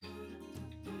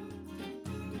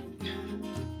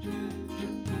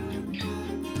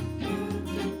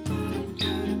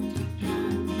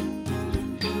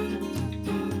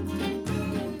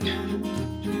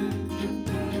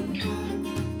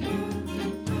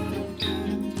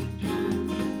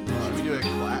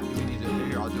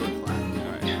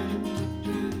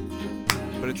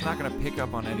it's not going to pick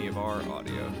up on any of our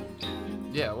audio.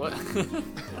 Yeah, what?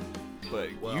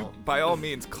 But you, by all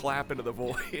means, clap into the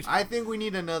void. I think we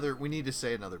need to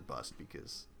say another bust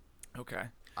because Okay.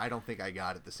 I don't think I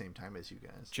got it the same time as you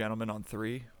guys. Gentlemen, on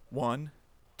 3. 1,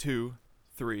 2,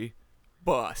 3.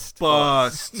 Bust.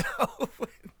 Bust. No,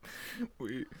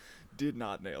 we did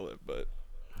not nail it, but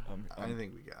I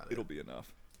think we got it. It'll be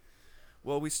enough.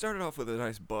 Well, we started off with a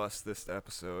nice bust this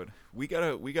episode. We got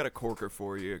a corker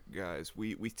for you guys.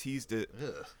 We teased it.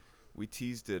 Ugh. We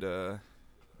teased it the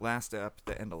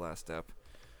end of last ep.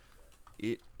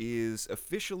 It is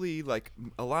officially, like,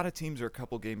 a lot of teams are a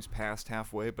couple games past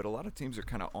halfway, but a lot of teams are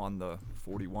kind of on the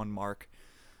 41 mark,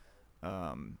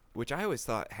 which I always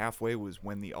thought halfway was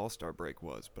when the All-Star break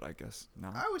was, but I guess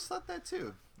not. I always thought that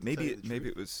too. Maybe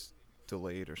it was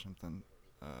delayed or something.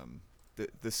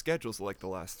 The schedules, like the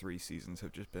last 3 seasons,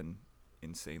 have just been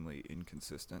insanely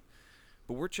inconsistent.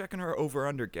 But we're checking our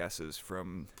over-under guesses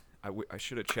from... I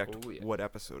should have checked what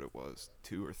episode it was,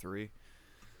 2 or 3.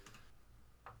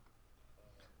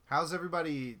 How's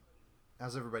everybody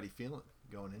feeling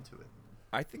going into it?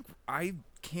 I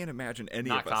can't imagine any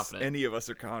Not of us confident.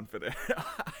 are confident.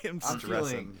 I am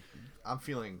stressing. I'm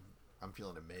feeling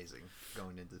amazing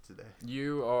going into today.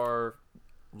 You are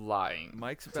lying.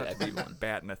 Mike's about to be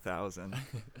batting 1,000.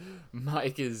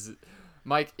 Mike,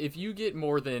 if you get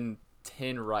more than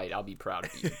 10 right, I'll be proud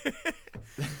of you.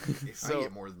 If I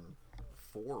get more than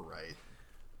 4 right,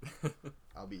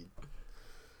 I'll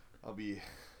be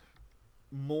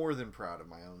more than proud of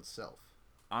my own self.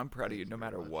 I'm proud of you no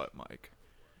matter much. what, Mike.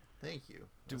 Thank you.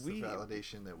 That's the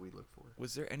validation that we look for.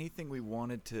 Was there anything we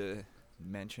wanted to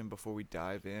mention before we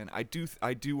dive in? I do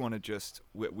want to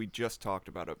we just talked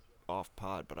about it off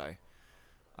pod, but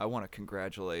I want to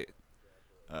congratulate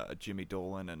Jimmy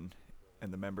Dolan and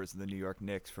the members of the New York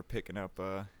Knicks for picking up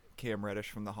Cam Reddish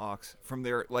from the Hawks, from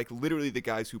their, like, literally the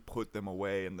guys who put them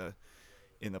away in the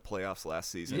playoffs last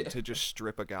season, to just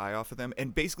strip a guy off of them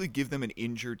and basically give them an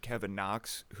injured Kevin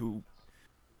Knox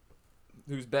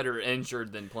who's better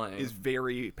injured than playing. Is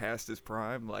very past his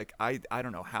prime. Like, I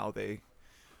don't know how they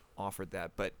offered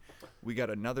that, but we got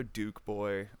another Duke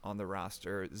boy on the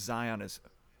roster. Zion is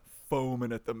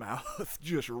foaming at the mouth,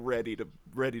 just ready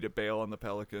to bail on the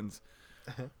Pelicans,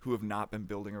 who have not been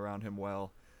building around him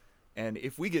well. And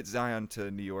if we get Zion to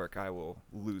New York, I will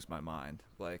lose my mind.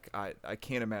 Like, I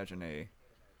can't imagine a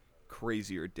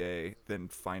crazier day than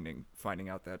finding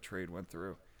out that trade went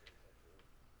through.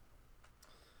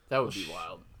 That would be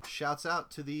wild. Shouts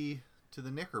out to the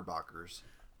Knickerbockers.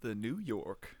 The New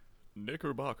York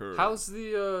Knickerbockers. How's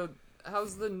the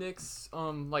Knicks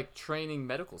training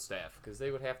medical staff? Because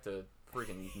they would have to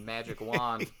freaking magic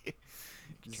wand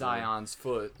Zion's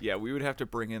foot. Yeah, we would have to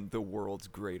bring in the world's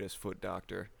greatest foot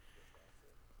doctor.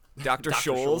 Dr.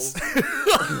 Scholes.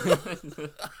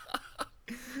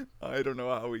 I don't know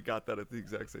how we got that at the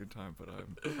exact same time, but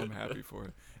I'm happy for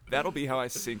it. That'll be how I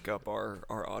sync up our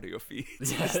audio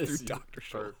feeds, through Dr.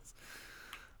 Scholes.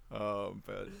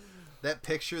 But that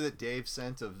picture that Dave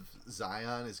sent of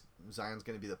Zion's going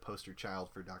to be the poster child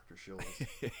for Dr. Scholes.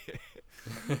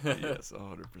 Yes,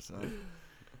 100%.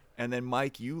 And then,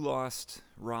 Mike, you lost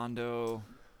Rondo.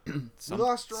 We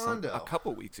lost Rondo a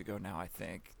couple weeks ago now, I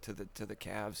think, to the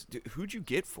Cavs. Who'd you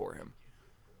get for him?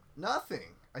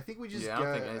 Nothing. I think we just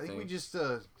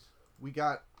we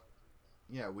got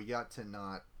to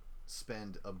not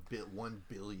spend $1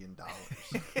 billion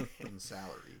in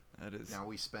salary. That is, now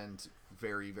we spend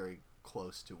very, very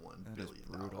close to $1 billion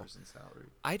in salary.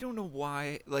 I don't know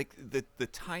why. Like, the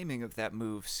timing of that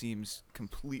move seems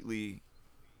completely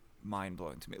mind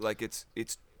blowing to me. Like, it's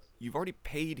you've already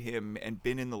paid him and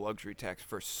been in the luxury tax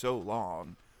for so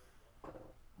long.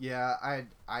 Yeah, I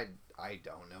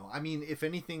don't know. I mean, if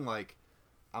anything, like,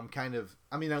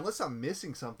 unless I'm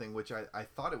missing something, which I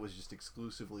thought it was just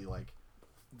exclusively, like,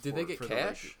 did they get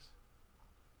cash?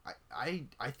 I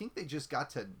think they just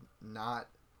got to not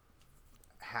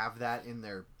have that in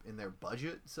their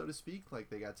budget, so to speak. Like,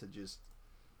 they got to just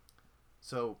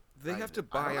they have to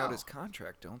buy out his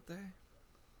contract, don't they?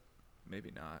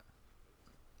 Maybe not.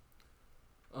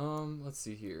 Let's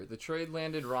see here. The trade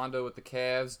landed Rondo with the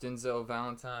Cavs, Denzel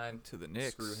Valentine to the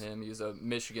Knicks. Screw him. He's a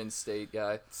Michigan State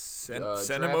guy. Send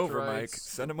him over, Mike.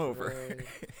 Send him over.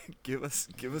 give us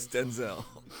Denzel.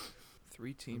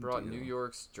 3-team brought deal. New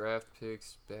York's draft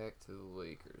picks back to the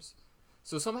Lakers.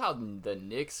 So somehow the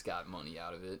Knicks got money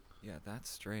out of it. Yeah, that's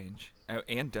strange.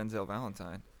 And Denzel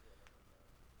Valentine.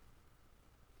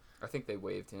 I think they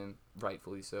waived him,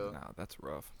 rightfully so. No, that's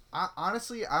rough.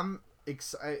 Honestly, I'm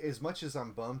as much as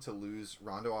I'm bummed to lose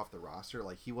Rondo off the roster.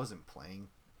 Like, he wasn't playing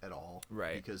at all,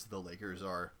 right? Because the Lakers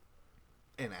are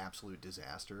an absolute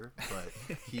disaster.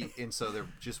 But so there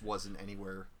just wasn't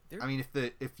anywhere. I mean,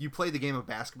 if you play the game of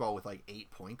basketball with like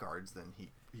 8 point guards, then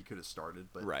he could have started.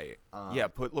 But right,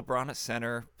 put LeBron at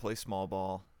center, play small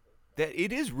ball. That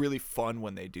it is really fun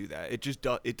when they do that. It just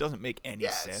it doesn't make any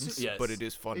sense, but it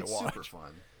is fun to watch. It's super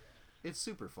fun. It's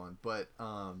super fun, but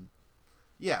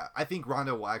yeah, I think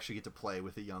Rondo will actually get to play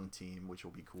with a young team, which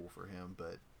will be cool for him.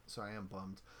 But so I am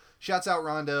bummed. Shouts out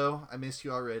Rondo. I missed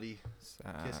you already.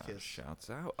 Kiss, kiss. Shouts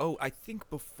out. Oh, I think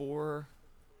before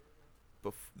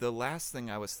the last thing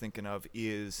I was thinking of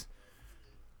is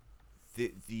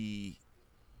the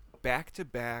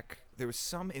back-to-back. There was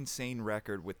some insane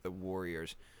record with the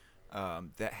Warriors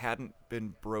that hadn't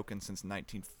been broken since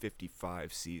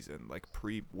 1955 season, like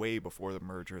way before the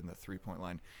merger and the three-point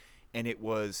line, and it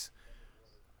was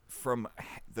from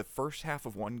the first half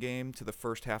of one game to the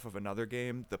first half of another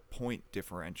game. The point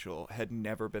differential had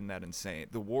never been that insane.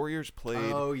 The Warriors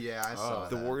played. Oh yeah, I saw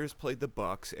the that. Warriors played the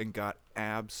Bucks and got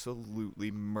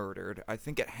absolutely murdered. I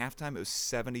think at halftime it was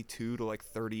 72 to like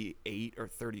 38 or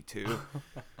 32,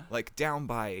 like down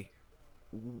by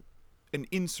an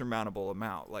insurmountable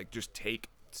amount. Like just take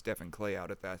Stephen Clay out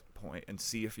at that point and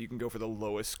see if you can go for the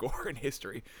lowest score in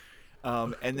history.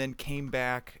 And then came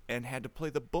back and had to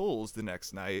play the Bulls the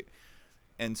next night.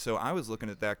 And so I was looking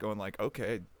at that going like,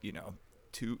 okay,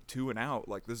 two and out.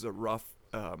 Like this is a rough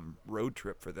road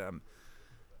trip for them.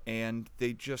 And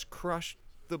they just crushed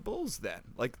the Bulls then.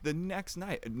 Like the next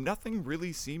night. Nothing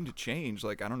really seemed to change.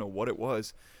 Like I don't know what it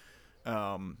was.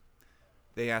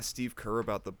 They asked Steve Kerr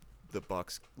about the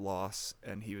Bucks loss,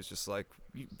 and he was just like,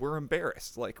 we're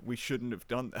embarrassed. Like we shouldn't have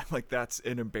done that. Like that's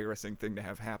an embarrassing thing to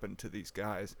have happen to these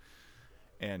guys.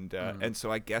 And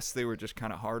so I guess they were just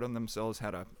kind of hard on themselves,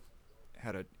 had a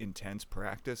intense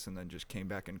practice, and then just came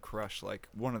back and crushed like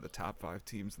one of the top 5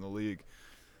 teams in the league.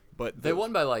 But they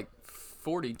won by like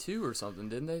 42 or something,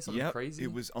 didn't they? Something crazy.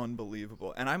 It was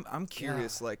unbelievable. And I'm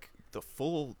curious, like the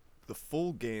full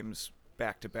games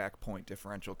back-to-back point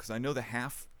differential, because I know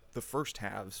the first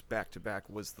halves back-to-back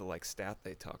was the like stat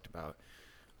they talked about.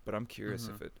 But I'm curious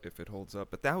if it holds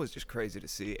up. But that was just crazy to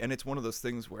see, and it's one of those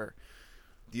things where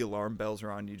the alarm bells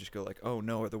are on. You just go like, oh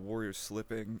no, are the Warriors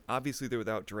slipping? Obviously they're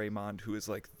without Draymond, who is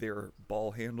like their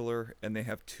ball handler, and they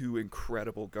have 2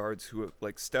 incredible guards who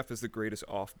like Steph is the greatest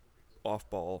off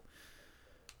ball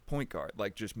point guard,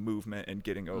 like just movement and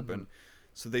getting open.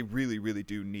 So they really, really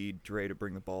do need Dre to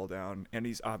bring the ball down, and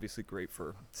he's obviously great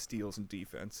for steals and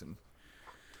defense. And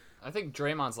I think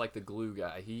Draymond's like the glue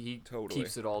guy. He totally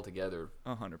keeps it all together.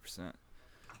 100%.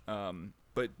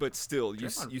 But still, you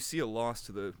see a loss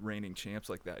to the reigning champs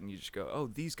like that, and you just go, oh,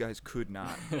 these guys could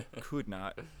not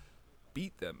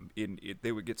beat them.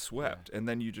 They would get swept, and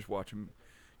then you just watch them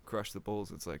crush the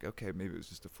Bulls. It's like, okay, maybe it was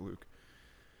just a fluke.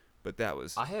 But that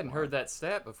was. I hadn't heard that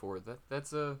stat before.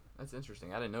 That's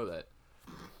interesting. I didn't know that.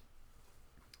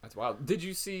 That's wild. Did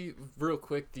you see real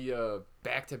quick the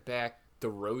back-to-back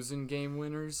DeRozan game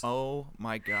winners? Oh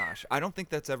my gosh, I don't think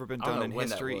that's ever been done in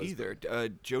history either.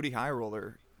 Jody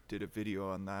Highroller did a video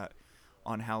on that,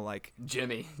 on how like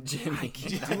Jimmy. I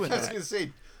keep I doing was that. gonna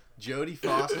say Jody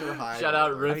Foster. Shout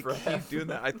out Riff I keep doing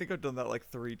that. I think I've done that like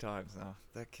 3 times now.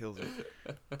 That kills me.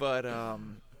 But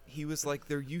he was like,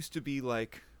 there used to be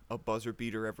like a buzzer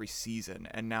beater every season,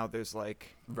 and now there's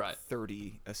like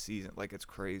 30 a season. Like it's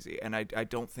crazy. And I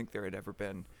don't think there had ever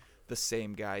been the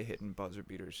same guy hitting buzzer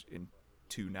beaters in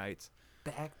 2 nights.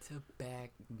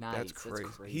 Back-to-back nights. That's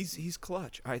crazy. He's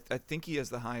clutch. I think he has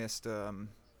the highest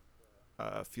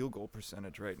field goal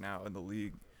percentage right now in the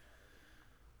league.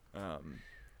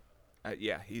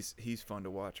 Yeah, he's fun to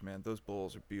watch, man. Those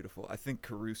Bulls are beautiful. I think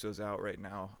Caruso's out right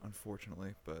now,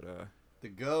 unfortunately, but The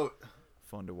GOAT.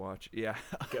 fun to watch. Yeah.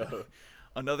 Go.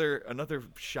 Another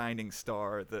shining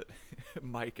star that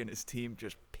Mike and his team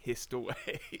just pissed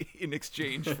away in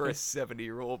exchange for a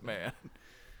 70-year-old man.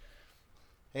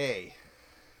 Hey,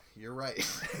 you're right.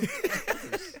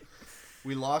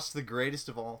 We lost the greatest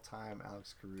of all time,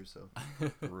 Alex Caruso.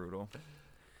 Brutal.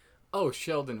 Oh,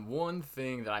 Sheldon, one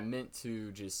thing that I meant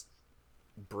to just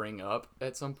bring up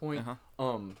at some point.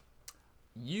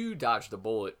 You dodged a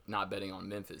bullet not betting on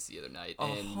Memphis the other night.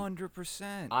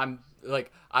 100%. I'm like,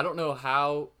 I don't know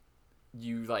how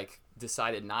you like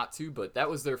decided not to, but that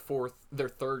was their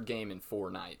 3rd game in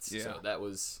 4 nights. Yeah. So that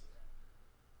was,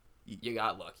 you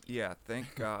got lucky. Yeah,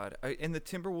 thank God. And the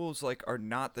Timberwolves are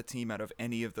not the team out of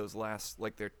any of those last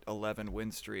their 11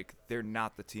 win streak. They're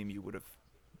not the team you would have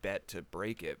bet to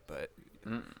break it, but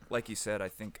like you said, I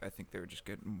think they were just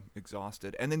getting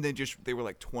exhausted. And then they were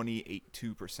like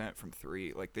 28.2% from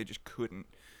 3. Like they just couldn't.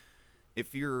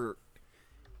 If you're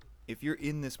if you're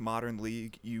in this modern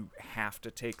league, you have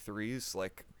to take threes,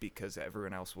 like, because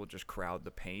everyone else will just crowd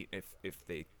the paint if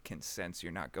they can sense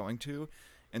you're not going to.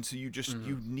 And so you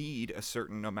need a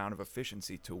certain amount of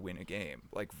efficiency to win a game.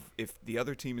 Like, if the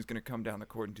other team is going to come down the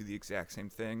court and do the exact same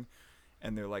thing,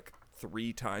 and they're like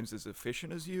 3 times as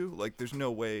efficient as you, like, there's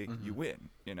no way you win,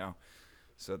 you know?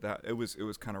 So that it was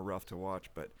kind of rough to watch,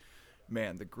 but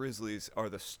man, the Grizzlies are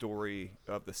the story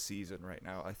of the season right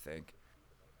now, I think.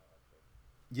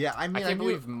 Yeah, I mean, I can't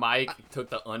believe Mike took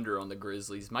the under on the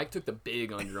Grizzlies. Mike took the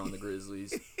big under on the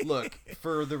Grizzlies. Look,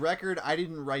 for the record, I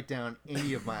didn't write down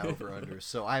any of my over-unders,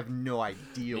 so I have no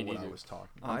idea what I was talking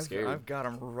about. I'm scared. I've got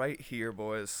them right here,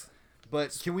 boys.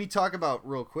 But can we talk about,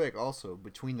 real quick, also,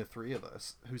 between the 3 of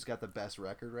us, who's got the best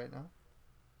record right now?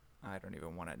 I don't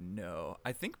even want to know.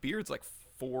 I think Beard's like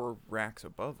 4 racks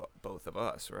above both of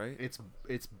us, right?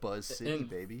 It's Buzz City,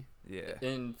 baby. Yeah.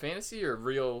 In fantasy or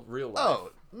real life?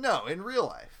 Oh, no, in real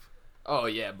life. Oh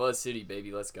yeah, Buzz City,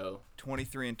 baby. Let's go.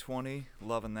 23-20,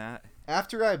 loving that.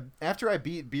 After I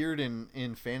beat Beard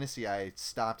in fantasy, I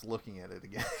stopped looking at it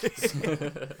again.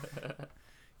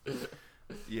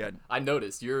 Yeah, I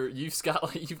noticed you've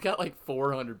got like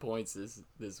 400 points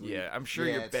this week. yeah. I'm sure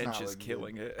your bench is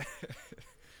killing it.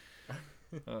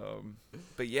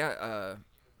 But yeah,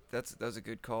 that was a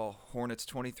good call. Hornets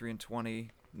 23-20,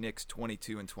 Knicks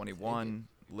 22-21,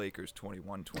 Lakers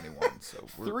 21-21. So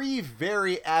we're 3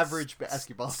 very average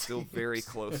basketball still teams. very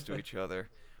close to each other.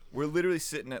 We're literally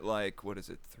sitting at like, what is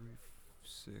it? 3,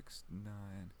 6, 9.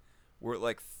 We're at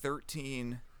like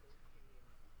 13,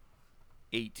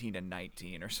 18, and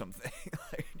 19 or something.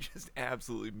 Like, just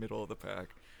absolutely middle of the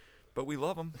pack. But we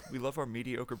love them. We love our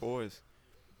mediocre boys.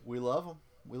 We love them.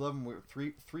 We're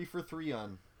 3 for 3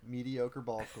 on mediocre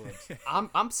ball clubs.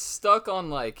 I'm stuck on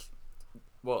like,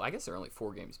 well, I guess they're only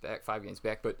 5 games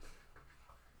back. But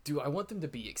do I want them to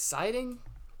be exciting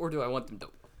or do I want them to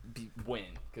win?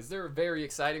 Because they're very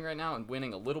exciting right now and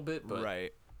winning a little bit. But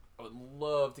Right. I would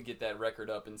love to get that record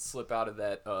up and slip out of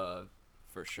that.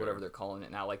 For sure. Whatever they're calling it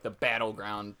now, like the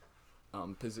battleground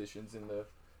positions in the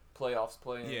playoffs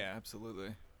playing. Yeah,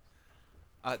 absolutely.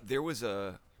 There was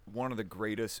one of the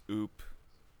greatest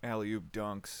alley-oop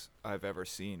dunks I've ever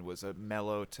seen was a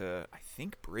Melo to, I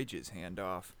think, Bridges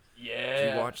handoff. Yeah.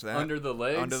 Did you watch that? Under the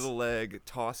legs. Under the leg,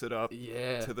 toss it up.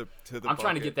 Yeah. To the. I'm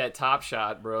trying to bucket. get that top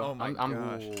shot, bro. Oh my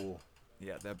gosh. Ooh.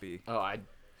 Yeah, that'd be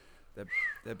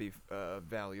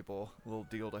valuable little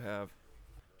deal to have.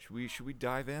 Should we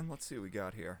dive in? Let's see what we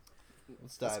got here.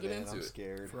 Let's dive get in. into I'm it.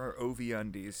 scared. For our OV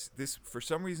undies, for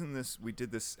some reason we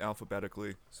did this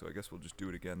alphabetically, so I guess we'll just do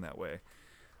it again that way.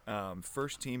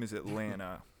 First team is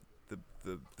Atlanta,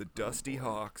 the Dusty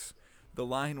Hawks. The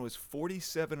line was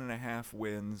 47.5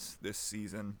 wins this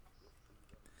season.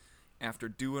 After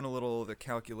doing a little of the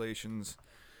calculations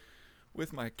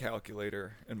with my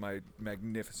calculator and my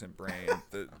magnificent brain,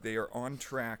 they are on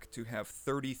track to have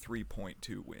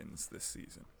 33.2 wins this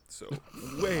season. So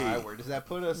Where does that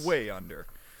put us? way under.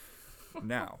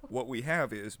 Now, what we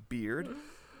have is Beard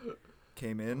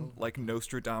came in like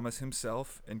Nostradamus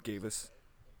himself and gave us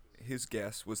his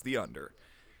guess was the under.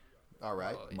 All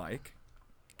right. Mike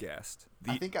guessed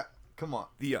come on.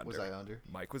 the under. Was I under?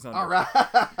 Mike was under. All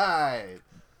right.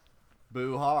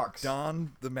 Boo Hawks.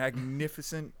 Don, the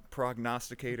magnificent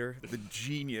prognosticator, the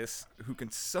genius who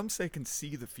some say can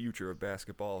see the future of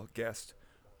basketball, guessed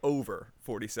over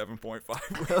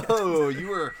 47.5. Oh,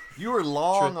 you were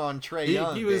long on Trae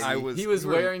Young. He baby. he was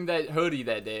wearing that hoodie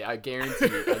that day. I guarantee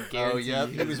you. Oh, yep.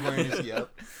 He was wearing his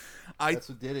That's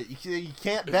what did it. You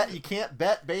can't bet. You can't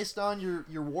bet based on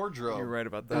your wardrobe. You're right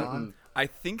about that. I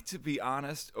think, to be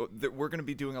honest, that we're going to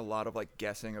be doing a lot of like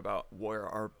guessing about where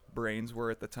our brains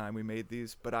were at the time we made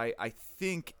these. But I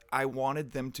think I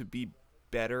wanted them to be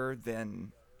better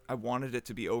than I wanted it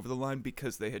to be over the line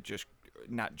because they had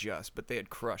but they had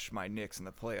crushed my Knicks in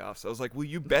the playoffs. I was like, well,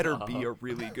 you better be a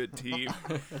really good team.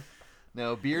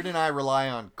 No, Beard and I rely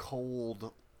on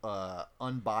cold,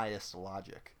 unbiased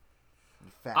logic.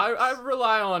 Facts. I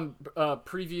rely on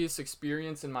previous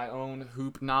experience and my own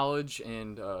hoop knowledge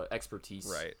and expertise.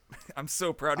 Right. I'm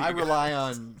so proud of you. I rely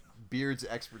on Beard's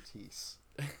expertise.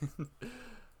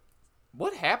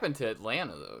 What happened to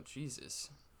Atlanta though?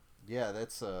 Jesus. Yeah,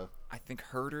 that's I think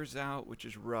Herter's out, which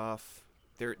is rough.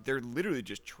 They're literally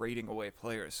just trading away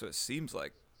players, so it seems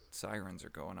like sirens are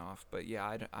going off. But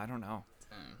yeah, I don't know.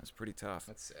 That's pretty tough.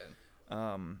 That's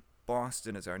sad.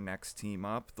 Boston is our next team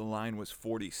up. The line was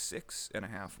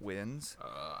 46.5 wins.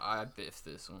 I biffed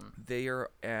this one. They are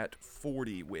at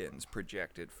 40 wins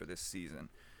projected for this season.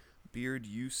 Beard,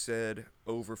 you said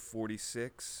over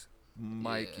 46.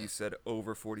 Mike, Yeah. you said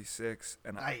over 46,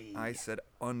 and Aye. I said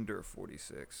under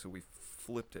 46. So we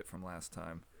flipped it from last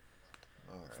time,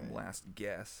 All from right. last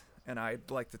guess. And I'd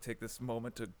like to take this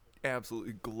moment to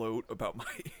absolutely gloat about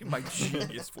my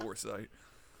genius foresight.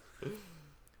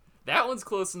 That one's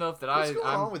close enough that What's going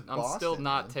on with I'm still Boston,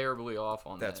 not man? terribly off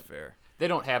on That's that. fair. They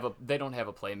don't have a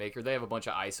playmaker. They have a bunch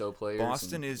of ISO players.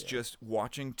 Boston and, is just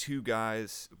watching two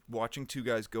guys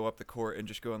go up the court and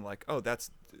just going like, oh, that's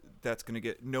gonna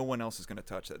get, no one else is gonna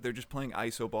touch that. They're just playing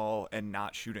ISO ball and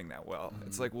not shooting that well.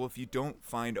 It's like, well, if you don't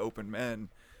find open men,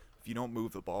 if you don't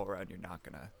move the ball around, you're not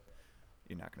gonna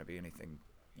be anything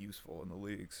useful in the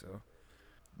league. So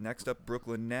next up,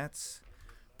 Brooklyn Nets,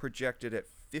 projected at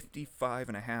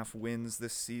 55.5 wins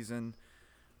this season.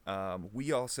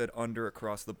 We all said under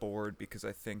across the board because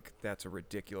I think that's a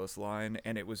ridiculous line,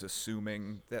 and it was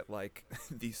assuming that like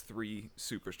these three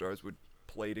superstars would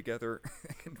play together,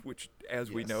 which,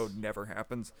 as we know, never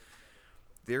happens.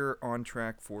 They're on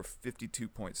track for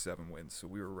 52.7 wins, so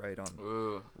we were right on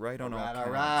Ooh, all All counts.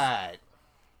 right.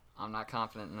 I'm not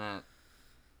confident in that.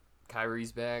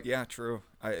 Kyrie's back. Yeah, true.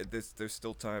 There's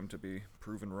still time to be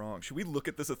proven wrong. Should we look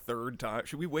at this a third time?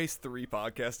 Should we waste 3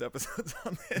 podcast episodes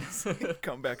on this?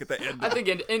 Come back at the end. I think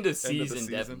end of end of the season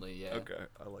definitely. Yeah. Okay,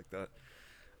 I like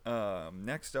that.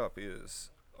 Next up is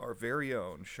our very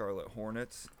own Charlotte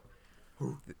Hornets.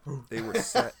 They were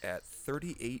set at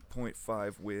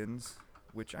 38.5 wins,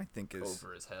 which I think is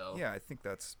Over as hell. Yeah, I think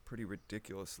that's pretty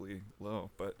ridiculously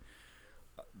low. But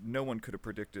no one could have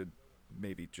predicted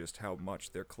maybe just how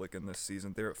much they're clicking this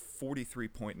season. They're at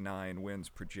 43.9 wins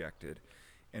projected,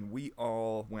 and we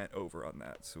all went over on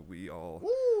that. So we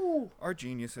all are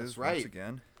geniuses. That's right. Once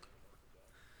again.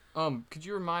 Could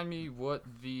you remind me what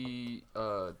the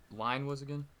line was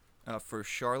again? For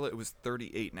Charlotte, it was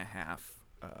 38.5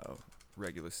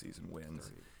 regular season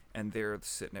wins, and they're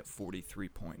sitting at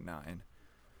 43.9.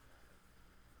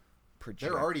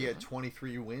 They're already at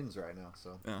 23 wins right now.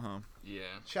 So Yeah.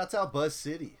 shouts out Buzz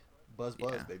City. Buzz,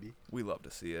 Yeah. baby. We love to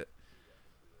see it.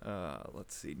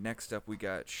 Let's see. Next up, we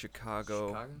got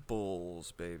Chicago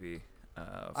Bulls, baby.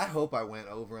 I hope I went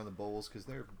over on the Bulls because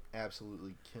they're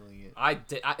absolutely killing it.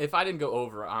 If I didn't go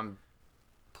over, I'm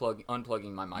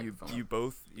unplugging my microphone. You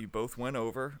both went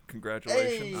over.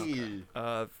 Congratulations.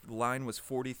 Hey! Line was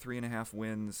 43.5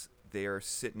 wins. They are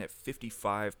sitting at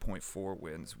 55.4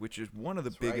 wins, which is one of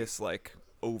the biggest like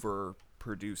over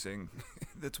producing.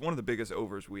 That's one of the biggest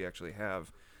overs we actually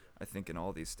have, I think, in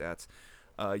all these stats.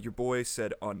 Your boy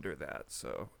said under that,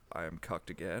 so I am cucked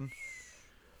again.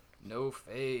 No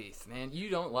faith, man. You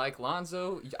don't like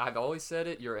Lonzo. I've always said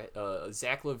it. You're a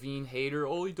Zach LaVine hater.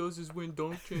 All he does is win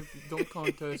dunk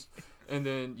contest. And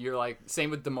then you're like,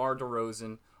 same with DeMar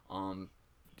DeRozan.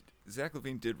 Zach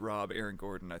LaVine did rob Aaron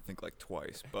Gordon, I think, like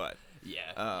twice, but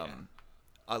yeah.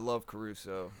 I love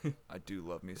Caruso. I do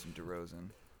love me some DeRozan.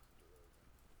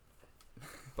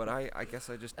 But I guess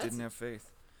I just didn't have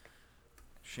faith.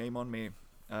 Shame on me.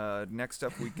 Next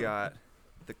up, we got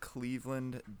the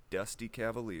Cleveland Dusty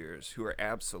Cavaliers, who are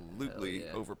absolutely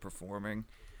overperforming.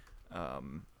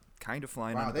 Kind of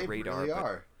flying under the radar, really but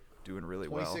are. doing really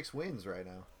well. 26 wins right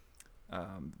now.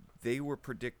 They were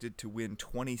predicted to win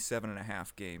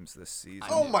 27.5 games this season.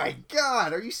 Oh my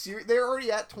God! Are you serious? They're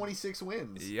already at 26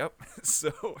 wins. Yep.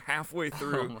 So halfway Oh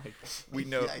through, my God. we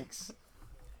know. Yikes.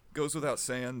 Goes without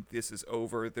saying, this is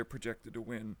over. They're projected to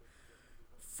win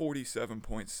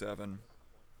 47.7.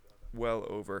 Well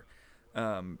over.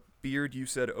 Beard, you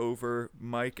said over.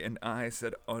 Mike and I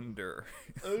said under.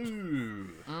 Ooh.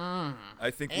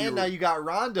 I think And now you got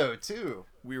Rondo too.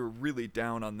 we were really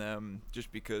down on them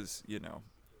just because,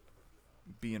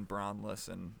 being Brownless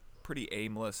and pretty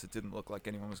aimless, it didn't look like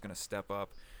anyone was going to step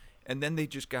up. And then they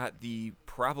just got the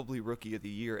probably rookie of the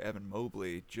year, Evan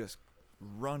Mobley, just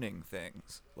running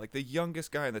things. Like the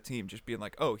youngest guy on the team just being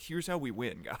like, oh, here's how we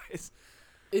win, guys.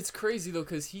 It's crazy, though,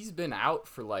 because he's been out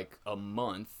for like a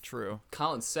month. True.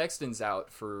 Colin Sexton's out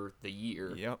for the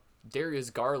year. Yep. Darius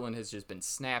Garland has just been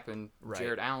snapping. Right.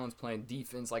 Jared Allen's playing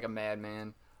defense like a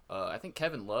madman. I think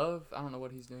Kevin Love, I don't know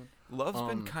what he's doing. Love's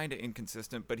been kind of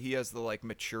inconsistent, but he has the like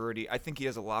maturity. I think he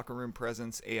has a locker room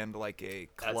presence and like a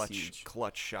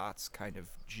clutch shots kind of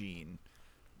gene.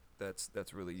 That's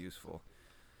really useful.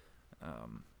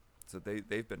 So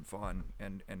they've been fun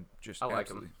and just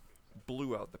absolutely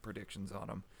blew out the predictions on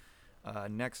them.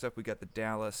 Next up, we got the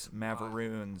Dallas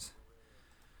Mavericks.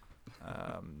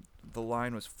 The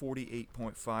line was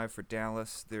 48.5 for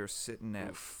Dallas. They're sitting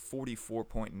at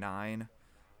 44.9.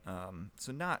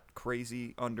 So not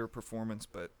crazy underperformance,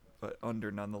 but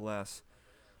under nonetheless.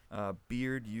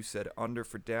 Beard, you said under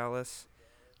for Dallas.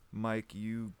 Mike,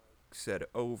 you said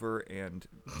over, and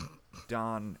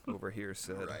Don over here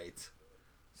said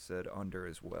under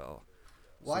as well.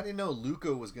 Well, I didn't know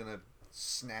Luka was gonna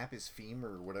snap his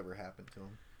femur or whatever happened to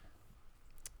him.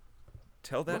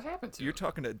 Tell that What happened to you're him?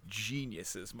 talking to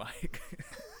geniuses, Mike.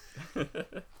 we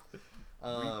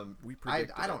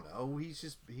predicted I don't know. He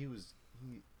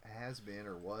has been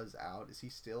or was out. Is he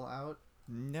still out?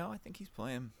 No, I think he's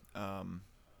playing. Oh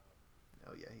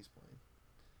yeah, he's playing.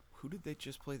 Who did they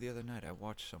just play the other night? I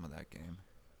watched some of that game.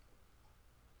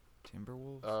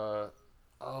 Timberwolves?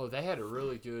 They had a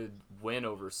really good win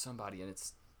over somebody, and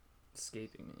it's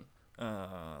escaping me.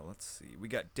 Let's see. We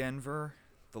got Denver.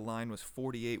 The line was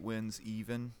 48 wins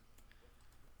even.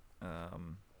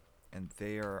 And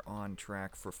they are on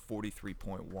track for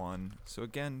 43.1. So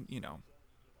again,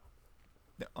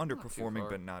 they're underperforming,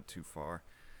 but not too far.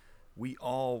 We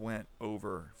all went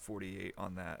over 48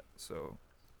 on that. So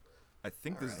I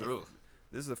think this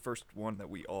is the first one that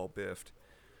we all biffed.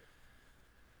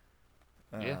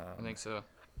 Yeah, I think so.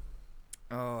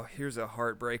 Oh, here's a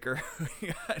heartbreaker.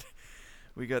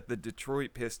 we got the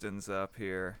Detroit Pistons up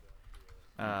here.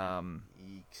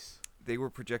 Eeks. They were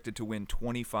projected to win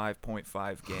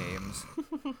 25.5 games.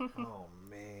 Oh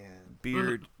man.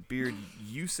 Beard,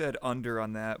 you said under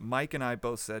on that. Mike and I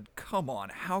both said, come on,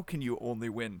 how can you only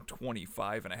win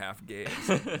 25.5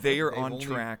 games? They are on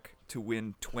track to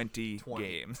win 20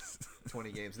 games.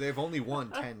 20 games. They've only won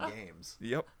 10 games.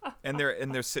 Yep. And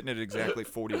they're sitting at exactly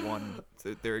 41.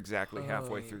 They're exactly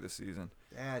halfway through the season.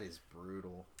 That is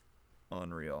brutal.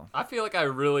 Unreal. I feel like I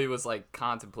really was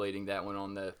contemplating that one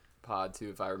on the pod too,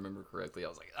 if I remember correctly. I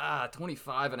was like,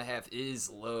 25.5 is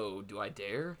low. Do I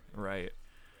dare? Right.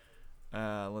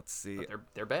 Let's see. But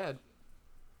they're bad.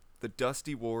 The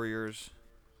Dusty Warriors.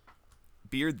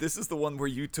 Beard, this is the one where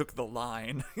you took the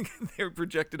line. They were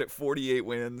projected at 48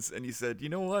 wins, and you said, you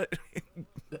know what?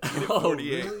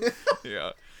 48. Really?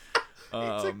 Yeah.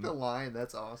 He took the line.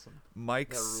 That's awesome.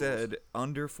 Mike said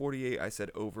under 48. I said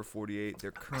over 48.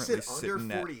 They're currently sitting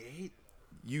under 48.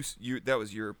 You that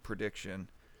was your prediction.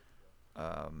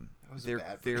 That was a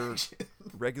bad prediction.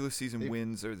 Regular season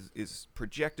wins is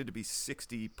projected to be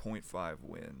 60.5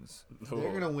 wins.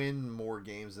 They're gonna win more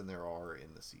games than there are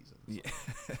in the season. So. Yeah.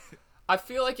 I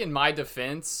feel like in my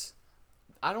defense,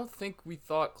 I don't think we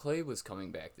thought Clay was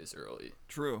coming back this early.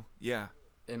 True. Yeah.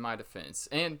 In my defense,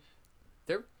 and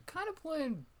they're kind of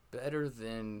playing better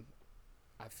than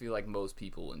I feel like most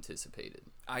people anticipated.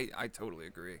 I totally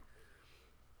agree.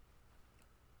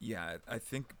 Yeah, I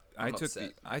think I'm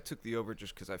I took the over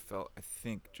just because I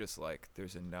think just like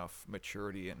there's enough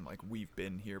maturity and like we've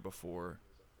been here before.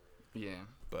 Yeah.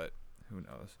 But who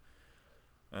knows?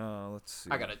 Let's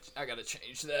see. I gotta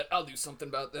change that. I'll do something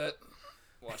about that.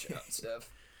 Watch out, Steph.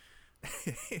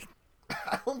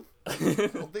 I don't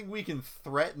think we can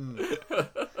threaten.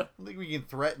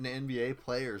 NBA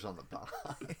players on the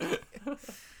pod.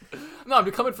 No,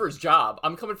 I'm coming for his job.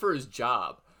 I'm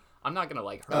not gonna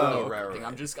hurt him or anything.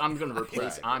 Right. I'm gonna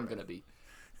replace. Right. Gonna be.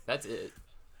 That's it.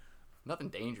 Nothing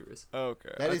dangerous.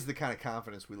 Okay. That is the kind of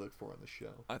confidence we look for on the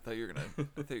show. I thought you were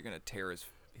gonna tear his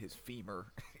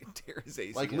femur, tear his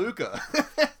ACL. Like Luka.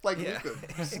 Yeah,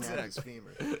 Luka snapped his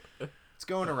femur. It's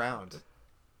going around.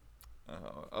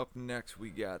 Up next, we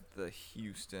got the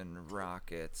Houston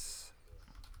Rockets.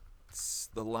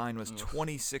 The line was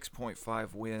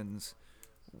 26.5 wins.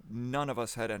 None of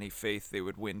us had any faith they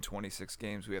would win 26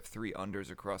 games. We have 3 unders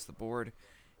across the board,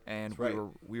 and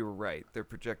we were right. They're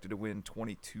projected to win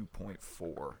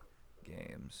 22.4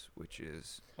 games, which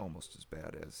is almost as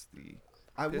bad as the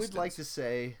I Pistons. would like to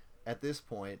say at this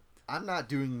point, I'm not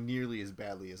doing nearly as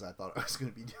badly as I thought I was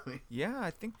going to be doing. Yeah,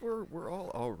 I think we're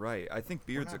all right. I think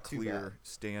Beard's a not too clear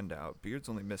standout. Beard's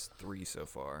only missed 3 so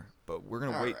far, but we're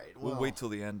gonna wait. Right, We'll wait till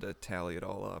the end to tally it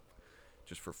all up,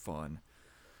 just for fun.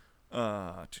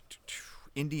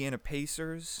 Indiana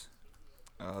Pacers.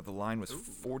 The line was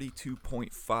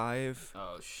 42.5.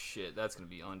 Oh shit, that's gonna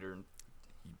be under.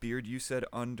 Beard, you said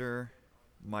under.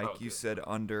 Mike, you good. said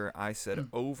under. I said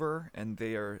over, and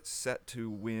they are set to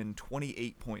win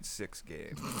 28.6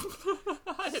 games.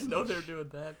 I didn't know they were doing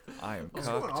that. I am What's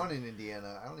cuffed. going on in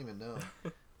Indiana? I don't even know.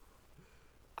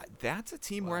 That's a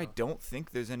team where I don't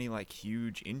think there's any like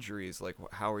huge injuries. Like,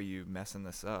 how are you messing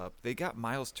this up? They got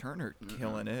Miles Turner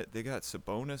killing it. They got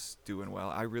Sabonis doing well.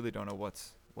 I really don't know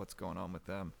what's going on with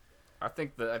them. I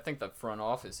think the front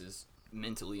office is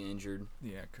mentally injured.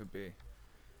 Yeah, it could be.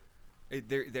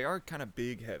 They are kind of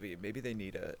big heavy. Maybe they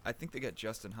need I think they got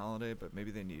Justin Holiday, but maybe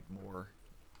they need more.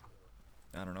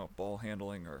 I don't know, ball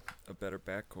handling or a better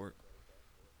backcourt.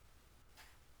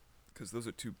 Because those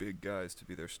are 2 big guys to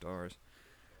be their stars.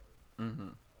 Mm-hmm.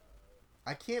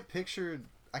 I can't picture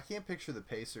I can't picture the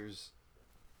Pacers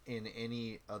in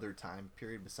any other time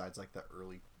period besides like the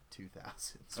early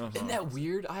 2000s. Isn't that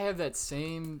weird? I have that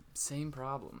same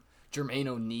problem. Jermaine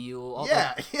O'Neal.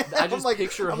 Yeah, I just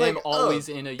picture him always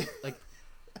in a like.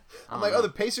 I'm like, oh, the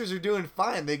Pacers are doing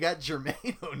fine. They got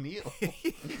Jermaine O'Neal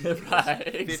right,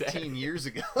 15 exactly. years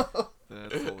ago.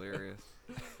 That's hilarious.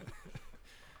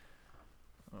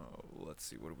 Oh, let's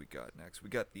see. What do we got next? We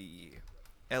got the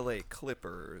L.A.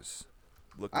 Clippers.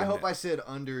 I hope I said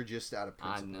under just out of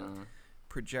I principle. know.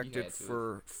 projected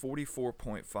for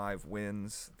 44.5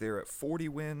 wins. They're at 40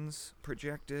 wins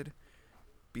projected.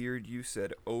 Beard, you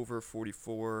said over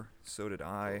 44. So did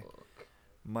I.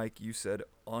 Mike, you said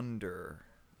under.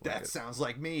 That sounds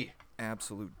like me.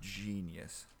 Absolute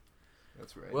genius.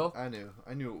 That's right. Well, I knew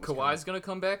it was Kawhi's gonna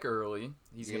come back early.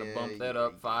 He's gonna bump that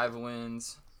up 5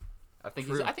 wins. I think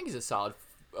he's a solid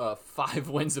 5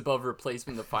 wins above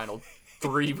replacement in the final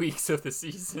 3 weeks of the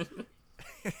season.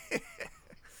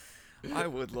 I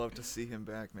would love to see him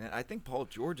back, man. I think Paul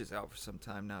George is out for some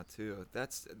time now too.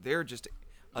 They're just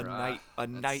a night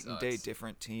and day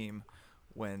different team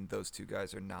when those two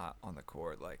guys are not on the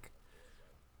court. Like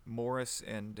Morris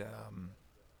and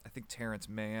I think Terrence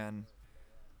Mann,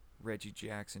 Reggie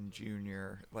Jackson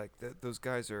Jr. Like those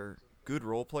guys are good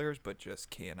role players, but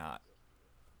just cannot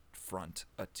front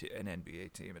an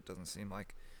NBA team. It doesn't seem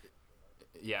like.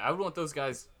 Yeah, I would want those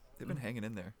guys. They've been hanging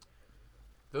in there.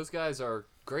 Those guys are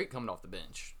great coming off the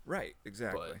bench. Right,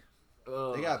 exactly.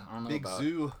 But, they got Big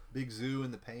Zoo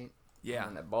in the paint. Yeah,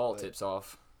 and that ball tips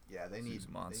off. Yeah, they need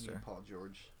Paul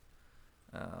George.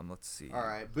 Let's see. All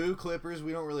right, boo Clippers.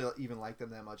 We don't really even like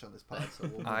them that much on this pod, so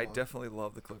we'll move I on. definitely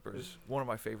love the Clippers. One of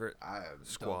my favorite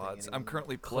squads. I'm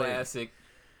currently Classic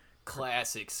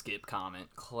skip comment.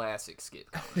 Classic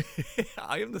skip comment.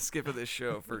 I am the skip of this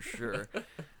show for sure.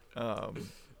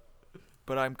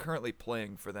 But I'm currently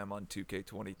playing for them on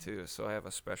 2K22, so I have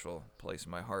a special place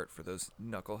in my heart for those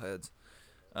knuckleheads.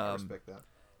 I respect that.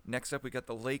 Next up, we got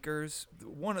the Lakers.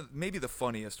 Maybe the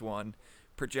funniest one.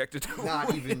 Projected to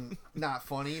not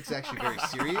funny. It's actually very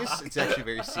serious.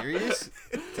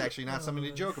 It's actually not something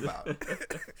to joke about.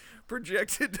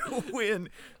 Projected to win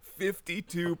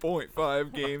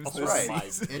 52.5 games this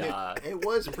season. And it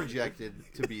was projected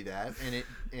to be that, and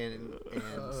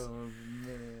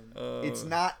it's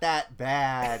not that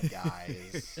bad,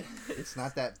 guys. It's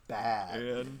not that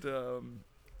bad.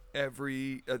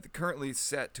 And currently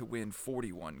set to win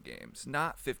 41 games,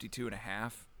 not 52 and a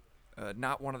half.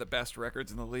 Not one of the best records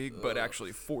in the league, but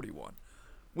actually 41.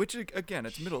 Which, again,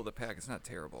 it's middle of the pack. It's not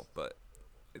terrible, but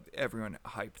everyone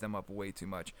hyped them up way too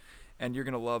much. And you're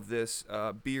going to love this.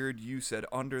 Beard, you said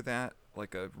under that,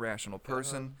 like a rational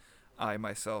person. I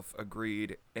myself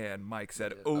agreed, and Mike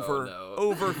said over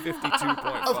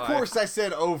 52.5. Of course I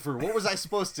said over. What was I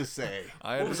supposed to say?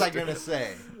 What was I going to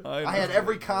say? I had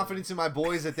every confidence in my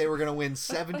boys that they were going to win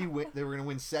 70. They were going to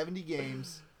win 70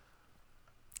 games.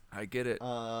 I get it.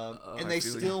 And they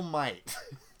still might.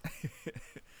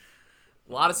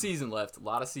 A lot of season left. A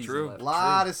lot of season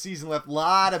left. A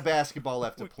lot of basketball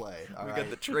left to play. We got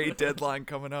the trade deadline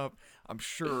coming up. I'm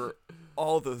sure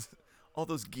all those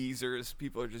geezers,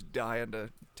 people are just dying to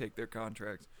take their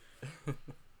contracts.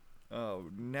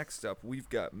 Next up, we've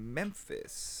got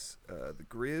Memphis, the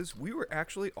Grizz. We were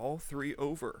actually all three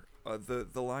over. The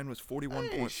line was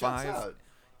 41.5,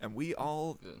 and we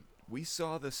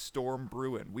saw the storm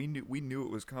brewing. We knew it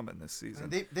was coming this season.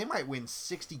 They might win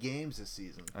 60 games this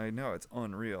season. I know, it's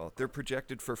unreal. They're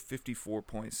projected for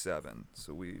 54.7,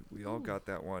 so we all got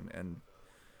that one, and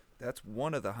that's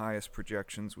one of the highest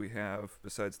projections we have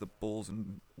besides the Bulls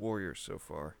and Warriors so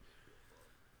far.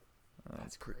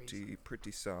 That's crazy.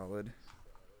 Pretty solid.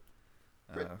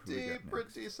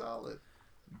 Pretty solid.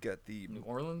 We got the New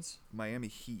Orleans, Miami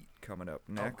Heat coming up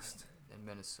next. and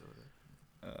Minnesota.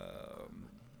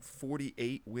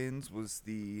 48 wins was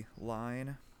the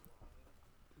line.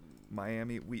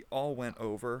 Miami, we all went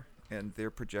over, and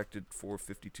they're projected for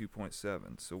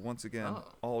 52.7. So once again,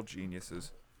 all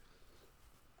geniuses.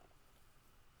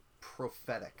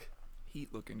 Prophetic.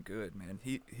 Heat looking good, man.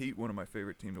 Heat, one of my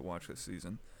favorite teams to watch this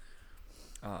season.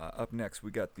 Up next, we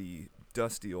got the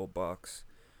dusty old Bucks.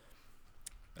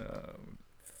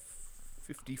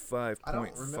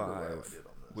 55.5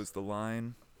 was the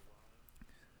line.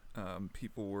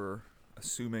 People were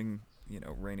assuming,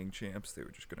 reigning champs, they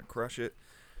were just going to crush it.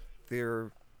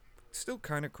 They're still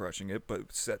kind of crushing it,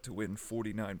 but set to win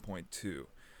 49.2.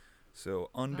 So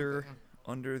under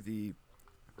the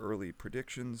early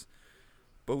predictions,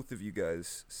 both of you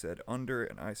guys said under,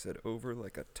 and I said over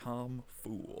like a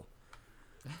tomfool.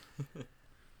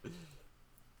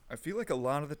 I feel like a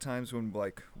lot of the times when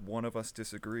one of us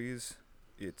disagrees,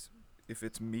 it's if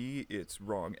it's me, it's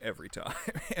wrong every time.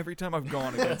 Every time I've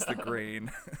gone against the grain,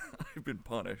 I've been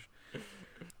punished.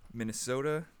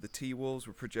 Minnesota, the T-Wolves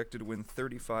were projected to win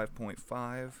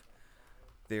 35.5.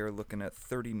 They are looking at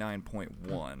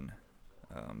 39.1.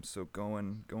 So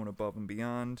going above and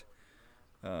beyond.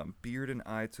 Beard and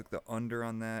I took the under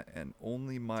on that, and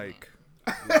only Mike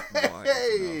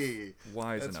was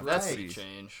wise enough. That's to a see.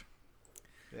 change.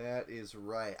 That is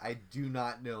right. I do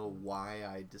not know why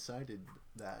I decided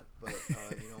that, but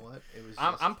you know what? It was.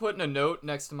 I'm putting a note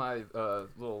next to my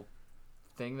little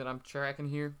thing that I'm tracking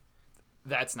here.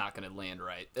 That's not going to land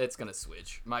right. It's going to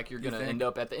switch. Mike, you're going to end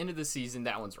up at the end of the season.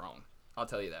 That one's wrong. I'll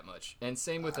tell you that much. And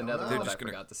same with another one that I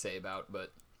forgot to say about,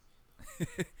 but.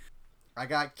 I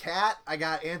got Cat. I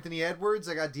got Anthony Edwards.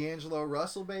 I got D'Angelo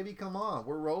Russell, baby. Come on.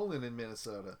 We're rolling in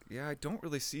Minnesota. Yeah, I don't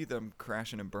really see them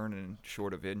crashing and burning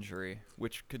short of injury,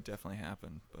 which could definitely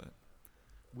happen. But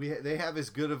they have as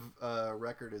good of a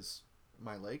record as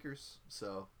my Lakers,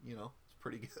 so, you know, it's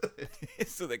pretty good.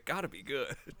 So they got to be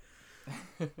good.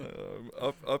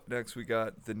 Up next, we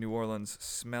got the New Orleans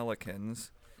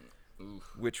Smellicans,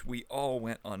 which we all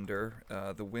went under.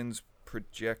 The wins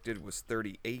projected was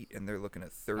 38, and they're looking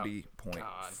at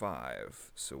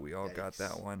 30.5. So we all got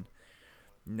that one.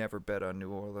 Never bet on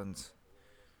New Orleans.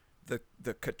 The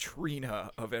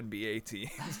Katrina of NBA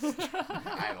teams.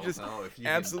 I don't know if you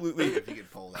absolutely if you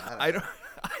could pull that. I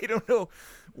don't know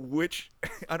which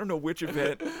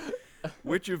event.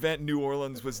 Which event New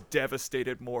Orleans was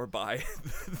devastated more by,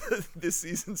 this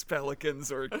season's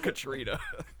Pelicans or Katrina?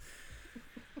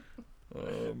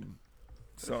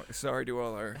 Sorry to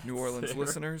all our New Orleans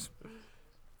listeners.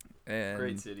 And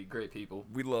great city, great people.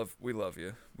 We love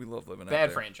you. We love living out there.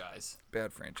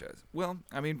 Bad franchise. Well,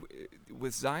 I mean,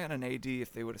 with Zion and AD,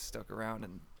 if they would have stuck around,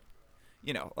 and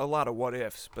you know, a lot of what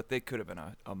ifs, but they could have been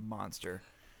a monster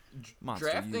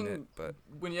drafting unit. But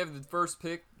when you have the first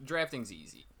pick, drafting's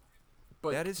easy.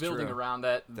 But that is building true. around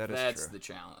that's the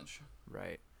challenge.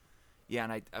 Right. Yeah,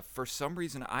 and I for some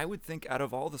reason, I would think out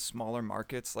of all the smaller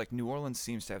markets, like New Orleans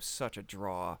seems to have such a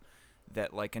draw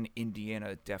that like an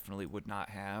Indiana definitely would not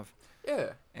have.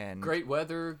 Yeah. And great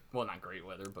weather. Well, not great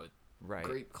weather, but right.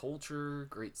 Great culture,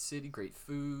 great city, great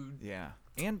food. Yeah.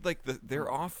 And like they're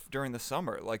off during the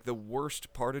summer. Like the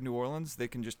worst part of New Orleans, they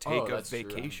can just take a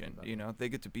vacation. You know, they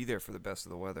get to be there for the best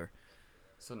of the weather.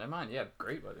 So never mind. Yeah,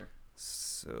 great weather.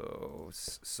 So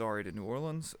sorry to New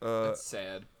Orleans. That's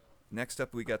sad. Next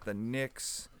up, we got the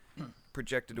Knicks,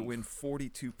 projected to win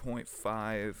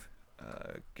 42.5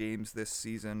 games this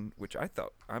season, which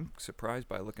I'm surprised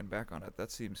by looking back on it.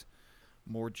 That seems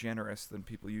more generous than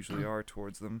people usually are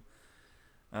towards them.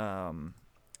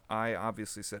 I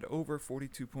obviously said over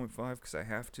 42.5 because I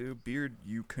have to. Beard,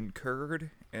 you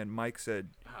concurred, and Mike said,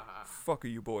 "Fuck are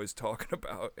you boys talking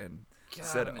about?" and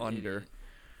said under. Idiot.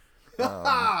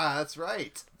 That's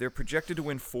right. They're projected to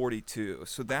win 42,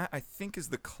 so that I think is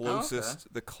the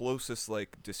closest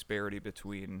like disparity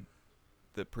between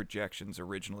the projections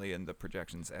originally and the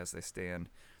projections as they stand.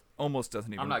 Almost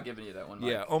doesn't even. I'm not giving you that one,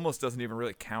 Mike. Yeah, almost doesn't even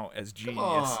really count as genius. Come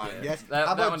on. Yes.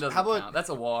 That one doesn't count. That's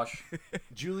a wash.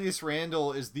 Julius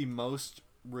Randle is the most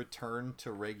return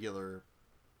to regular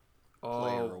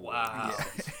player award. Wow.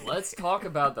 Yes. Let's talk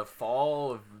about the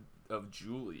fall of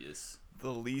Julius. The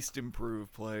least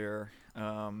improved player.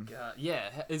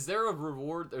 Yeah. Is there a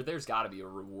reward? Or there's got to be a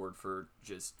reward for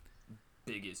just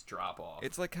biggest drop off.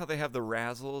 It's like how they have the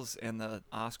Razzles and the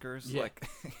Oscars. Yeah. Like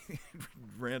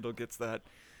Randall gets that.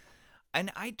 And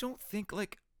I don't think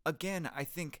I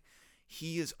think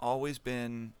he has always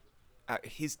been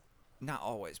not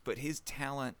always, but his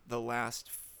talent the last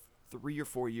 3 or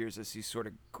 4 years as he's sort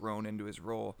of grown into his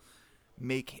role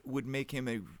would make him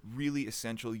a really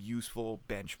essential, useful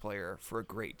bench player for a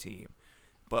great team.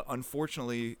 But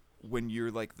unfortunately, when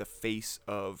you're like the face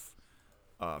of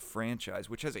a franchise,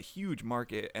 which has a huge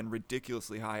market and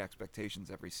ridiculously high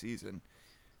expectations every season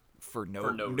for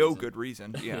no good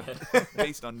reason,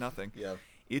 based on nothing. Yeah.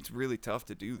 It's really tough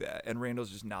to do that, and Randall's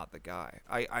just not the guy.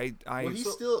 Well,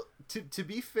 he's still to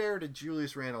be fair to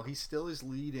Julius Randle, he still is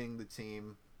leading the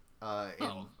team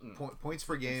in points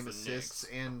per game, assists,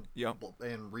 and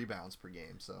rebounds per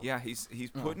game. So yeah, he's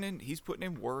putting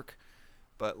in work,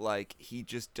 but like he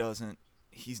just doesn't.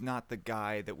 He's not the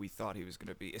guy that we thought he was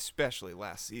going to be, especially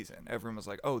last season. Everyone was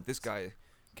like, "Oh, this guy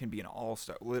can be an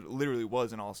all-star." Literally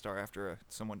was an all-star after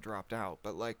someone dropped out,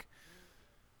 but like.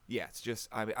 Yeah, it's just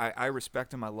I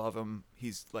respect him. I love him.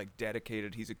 He's like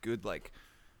dedicated. He's a good like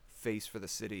face for the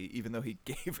city, even though he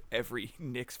gave every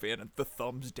Knicks fan the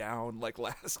thumbs down like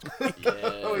last week.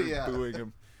 Oh yeah, booing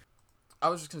him. I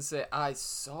was just gonna say I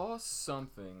saw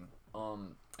something,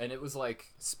 and it was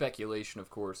like speculation, of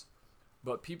course,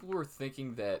 but people were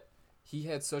thinking that he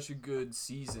had such a good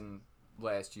season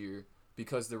last year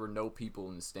because there were no people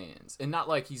in the stands. And not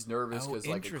like he's nervous because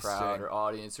like a crowd or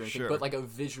audience or anything, but like a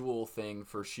visual thing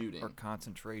for shooting. Or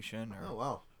concentration. Or, oh,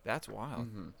 wow. That's wild.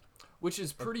 Mm-hmm. Which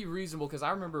is pretty reasonable because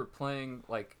I remember playing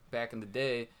like back in the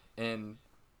day, and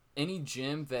any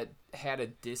gym that had a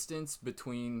distance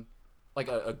between, like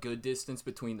a good distance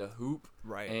between the hoop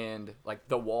and like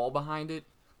the wall behind it,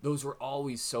 those were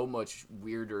always so much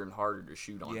weirder and harder to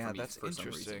shoot on. Yeah, for me that's for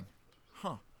interesting. Some reason.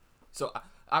 Huh. So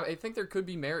I think there could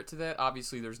be merit to that.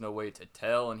 Obviously, there's no way to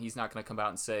tell, and he's not going to come out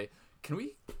and say, "Can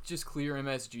we just clear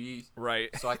MSG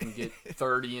so I can get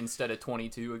 30 instead of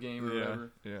 22 a game or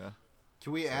whatever?" Yeah.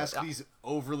 Can we ask these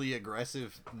overly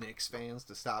aggressive Knicks fans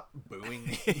to stop booing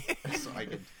me so I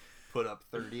can put up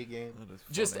 30 a game?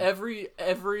 Just every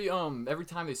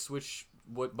time they switch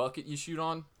what bucket you shoot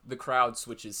on, the crowd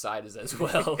switches sides as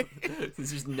well.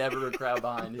 There's just never a crowd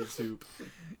behind his hoop.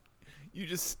 You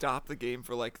just stop the game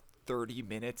for like 30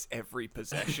 minutes every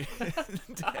possession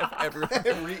to have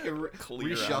everyone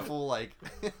clear reshuffle, like.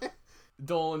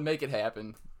 Dolan, make it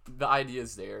happen. The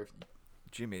idea's there.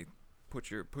 Jimmy, put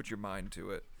your mind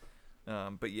to it.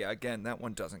 But yeah, again, that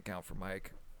one doesn't count for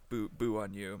Mike. Boo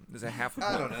on you. There's a half a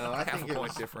point, I don't know. I think a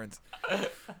point difference.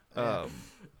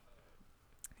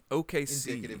 OKC.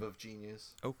 Indicative of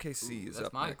genius. OKC is that's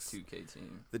up my next. 2K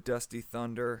team. The Dusty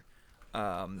Thunder.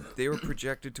 They were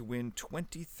projected to win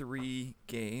 23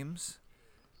 games,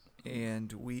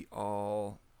 and we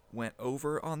all went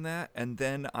over on that. And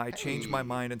then I changed my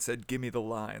mind and said, "Give me the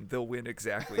line. They'll win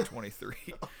exactly 23."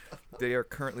 They are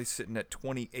currently sitting at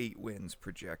 28 wins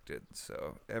projected,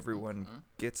 so everyone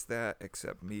gets that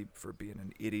except me for being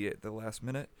an idiot at the last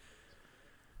minute.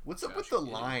 What's up with the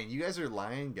line? You guys are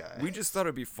lying guys. We just thought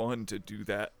it'd be fun to do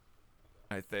that.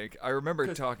 I think I remember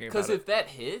talking about it. Because if that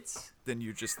hits, then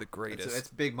you're just the greatest. That's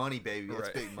big money, baby. That's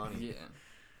Right. big money. yeah,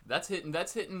 that's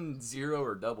hitting 0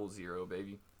 or double 0,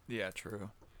 baby. Yeah,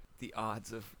 true. The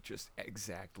odds of just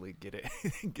exactly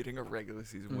getting a regular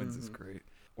season wins is great.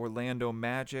 Orlando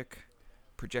Magic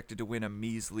projected to win a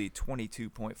measly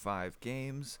 22.5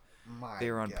 games.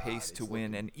 They're on pace to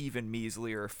win an even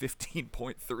measlier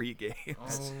 15.3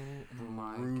 games. Oh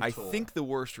my! brutal. I think the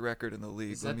worst record in the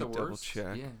league. Is Let that me the double worst?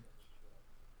 check. Yeah.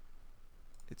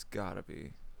 It's gotta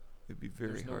be. It'd be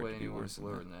very There's no hard way to be anyone's worse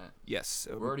lower than that. than that. Yes.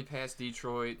 We're already past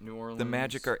Detroit, New Orleans. The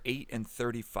Magic are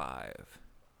 8-35.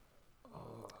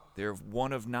 They're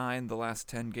 1 of 9 the last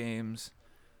 10 games,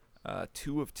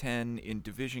 2 of 10 in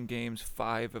division games,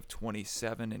 5 of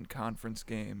 27 in conference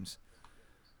games.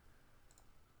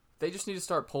 They just need to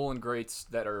start pulling greats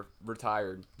that are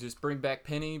retired. Just bring back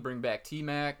Penny, bring back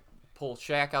T-Mac, pull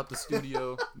Shaq out the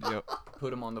studio, Yep.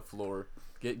 put him on the floor.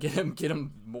 Get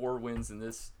him more wins than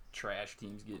this trash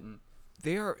team's getting.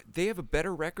 They have a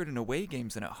better record in away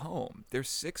games than at home. They're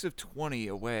 6 of 20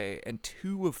 away and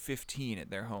 2 of 15 in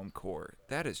their home court.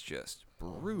 That is just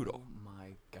brutal. Oh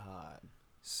my god.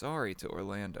 Sorry to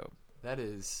Orlando. That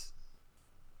is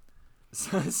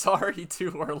sorry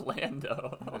to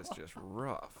Orlando. That is just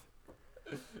rough.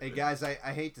 Hey guys, I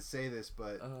hate to say this,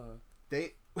 but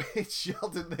they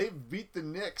Sheldon, they beat the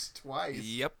Knicks twice.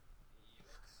 Yep.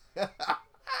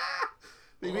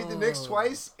 They beat the Knicks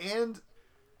twice, and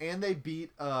they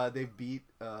beat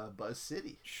Buzz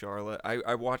City. Charlotte.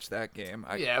 I watched that game.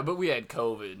 Yeah, but we had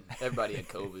COVID. Everybody had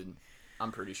COVID.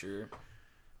 I'm pretty sure.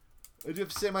 I do have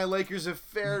to say my Lakers have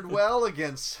fared well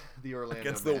against the Orlando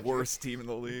Against Magic. the worst team in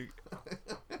the league.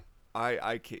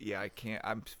 I can't.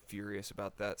 I'm furious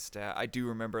about that stat. I do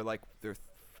remember like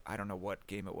I don't know what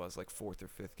game it was, like 4th or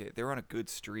 5th game. They were on a good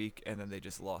streak, and then they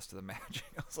just lost to the Magic.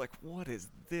 I was like, what is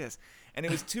this? And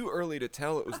it was too early to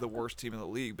tell it was the worst team in the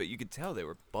league, but you could tell they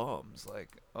were bums.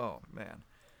 Like, oh, man.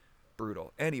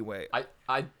 Brutal. Anyway.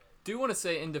 I do want to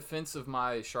say, in defense of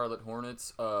my Charlotte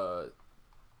Hornets,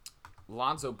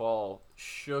 Lonzo Ball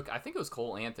shook, I think it was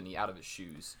Cole Anthony, out of his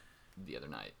shoes the other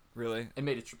night. Really? And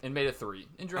made a 3.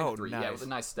 And drained a 3. Nice. Yeah, with a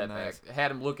nice step Nice. back.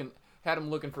 Had him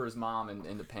looking for his mom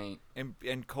in the paint.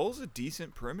 And Cole's a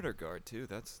decent perimeter guard, too.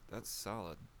 That's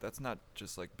solid. That's not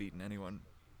just, like, beating anyone.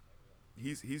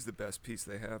 He's the best piece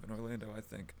they have in Orlando, I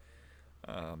think.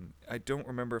 I don't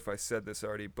remember if I said this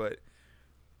already, but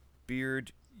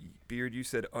Beard, you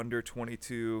said under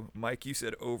 22. Mike, you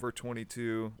said over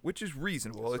 22, which is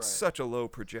reasonable. That's It's right. such a low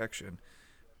projection.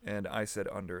 And I said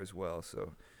under as well.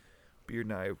 So Beard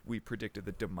and I, we predicted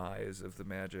the demise of the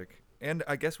Magic. And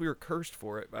I guess we were cursed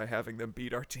for it by having them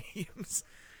beat our teams.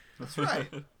 That's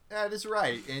right. That is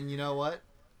right. And you know what?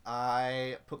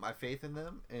 I put my faith in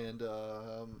them, and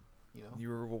You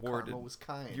were rewarded. Karma was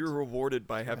kind. You were rewarded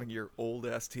by having your old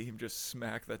ass team just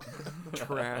smack the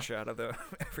trash out of them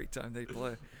every time they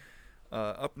play.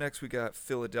 Up next, we got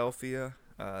Philadelphia.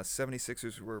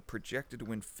 76ers were projected to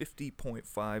win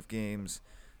 50.5 games.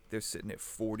 They're sitting at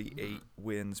 48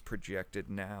 wins projected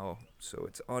now, so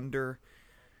it's under.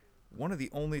 One of the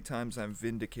only times I'm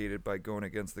vindicated by going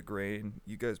against the grain.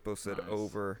 You guys both said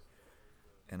over,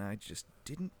 and I just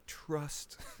didn't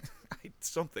trust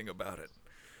something about it.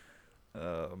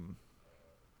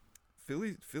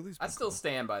 Philly's. I still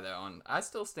stand by that one. I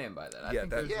still stand by that. I think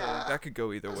that could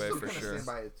go either way for sure. Stand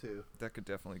by it too. That could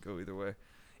definitely go either way.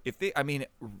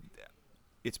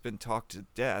 It's been talked to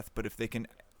death, but if they can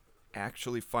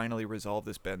actually finally resolve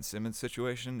this Ben Simmons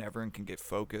situation, everyone can get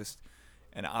focused,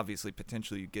 and obviously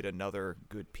potentially you get another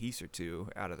good piece or two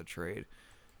out of the trade.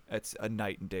 It's a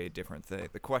night and day different thing.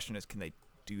 The question is, can they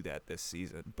do that this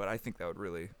season? But I think that would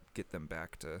really get them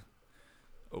back to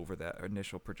over that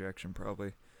initial projection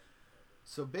probably.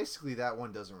 So basically that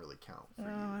one doesn't really count for you.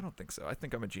 I don't think so. I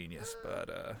think I'm a genius,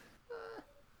 but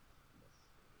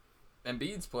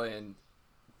Embiid's playing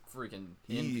freaking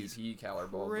MVP caliber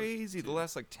ball. Crazy. The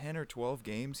last 10 or 12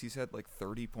 games, he's had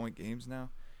 30-point games now.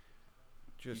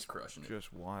 He's crushing it.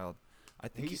 Just wild. I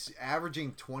think he's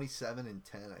averaging 27 and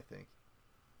 10, I think.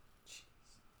 Jeez.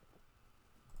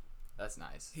 That's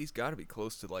nice. He's got to be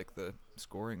close to the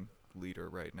scoring leader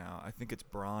right now. I think it's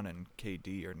Bron and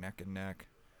KD are neck and neck.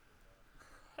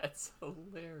 That's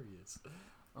hilarious.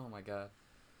 Oh my god.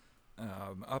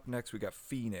 Up next, we got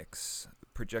Phoenix,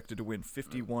 projected to win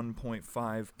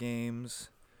 51.5 games.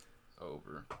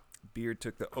 Over. Beard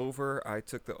took the over. I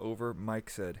took the over. Mike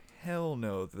said, "Hell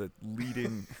no!" The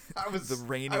leading, the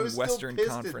reigning Western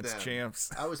Conference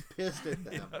champs. I was pissed at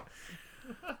them.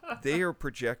 They are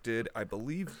projected, I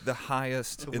believe, the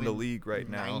highest in the league right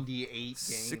now. 98 games.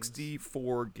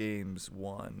 64 games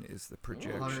won is the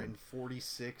projection.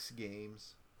 146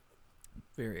 games.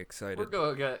 Very excited.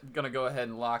 We're gonna go ahead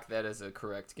and lock that as a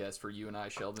correct guess for you and I,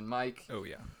 Sheldon. Mike. Oh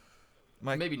yeah.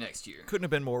 Mike. Maybe next year. Couldn't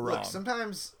have been more wrong. Look,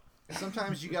 sometimes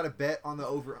you got to bet on the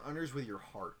over-unders with your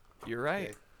heart. You're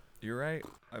right. Okay? You're right.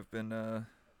 I've been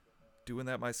doing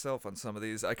that myself on some of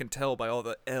these. I can tell by all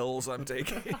the L's I'm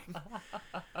taking.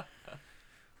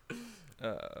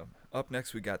 Up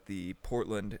next, we got the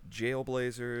Portland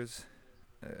Jailblazers,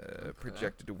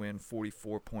 projected to win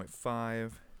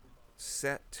 44.5,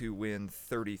 set to win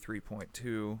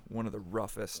 33.2. One of the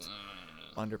roughest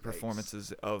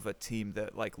underperformances of a team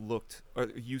that looked or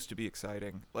used to be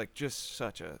exciting. Just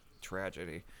such a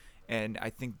tragedy. And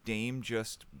I think Dame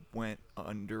just went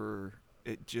under.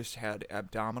 It just had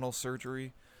abdominal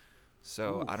surgery,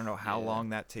 so I don't know how long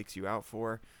that takes you out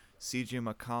for. CJ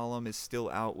McCollum is still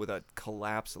out with a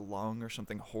collapsed lung or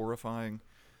something horrifying.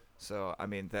 So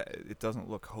that it doesn't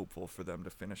look hopeful for them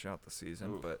to finish out the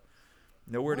season. Oof. But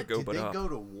nowhere to go but up. Did they go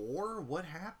to war? What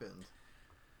happened?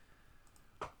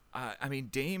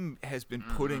 Dame has been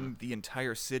putting the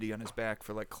entire city on his back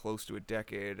for close to a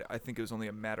decade. I think it was only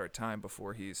a matter of time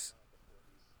before he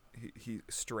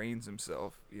strains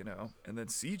himself, And then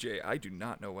CJ, I do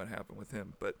not know what happened with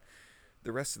him, but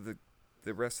the rest of the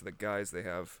guys they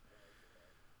have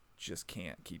just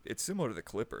can't keep. It's similar to the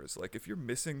Clippers. If you're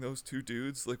missing those two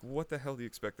dudes, what the hell do you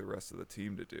expect the rest of the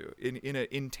team to do? In a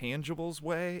intangibles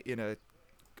way, in a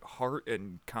heart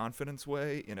and confidence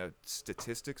way, in a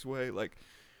statistics way,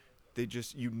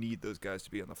 you need those guys to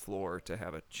be on the floor to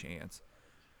have a chance.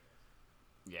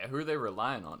 Yeah, who are they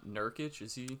relying on? Nurkic,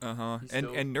 is he?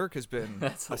 And Nurk has been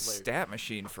a stat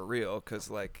machine for real,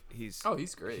 because he's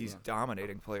great. He's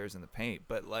dominating players in the paint,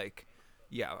 but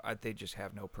they just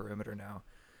have no perimeter now.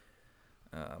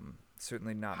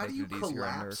 Certainly not making it easier on Nurk. How do you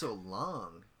collapse a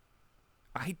lung?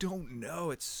 I don't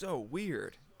know. It's so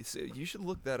weird. You should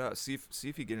look that up. See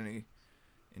if you get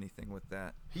anything with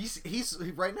that. He's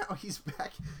right now.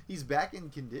 He's back in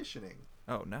conditioning.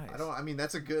 Oh, nice.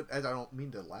 That's a good. I don't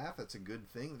mean to laugh. That's a good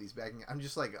thing that he's back. I'm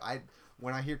just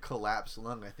when I hear collapsed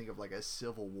lung, I think of a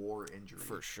Civil War injury.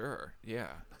 For sure. Yeah.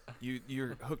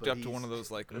 You're hooked up to one of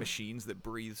those machines that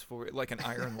breathes for it, like an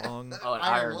iron lung. Oh, an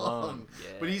iron lung.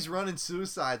 Yeah. But he's running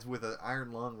suicides with an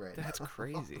iron lung right now. That's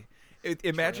crazy.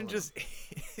 Imagine just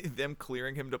them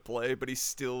clearing him to play, but he's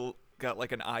still got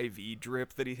an IV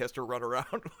drip that he has to run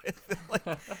around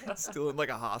with, still in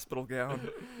a hospital gown.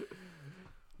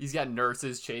 He's got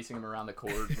nurses chasing him around the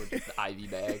court with the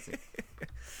IV bags.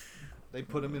 They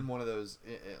put him in one of those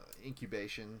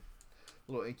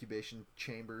little incubation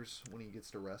chambers when he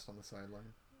gets to rest on the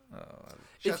sideline.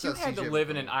 If you had to live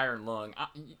in an iron lung,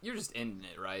 you're just ending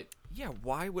it, right? Yeah,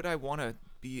 why would I want to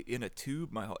be in a tube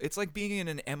it's like being in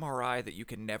an MRI that you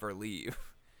can never leave.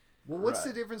 Well, what's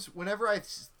the difference? Whenever I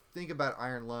think about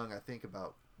Iron Lung, I think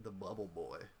about the Bubble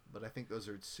Boy, but I think those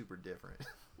are super different.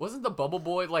 Wasn't the Bubble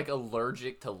Boy like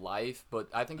allergic to life? But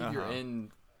I think if you're Uh-huh.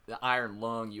 in the Iron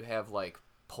Lung, you have like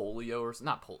polio or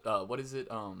not polio. What is it?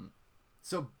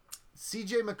 So,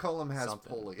 CJ McCollum has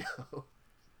Something. polio.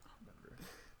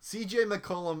 CJ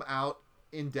McCollum out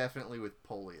indefinitely with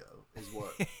polio is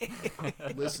what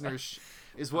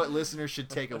listeners should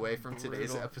take away from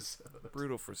today's Brutal. episode.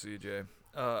 Brutal for CJ.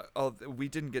 We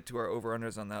didn't get to our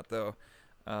over-unders on that, though.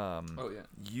 Oh yeah.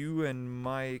 You and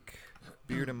Mike,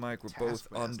 Beard and Mike, were both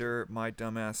Taskmaster. under. My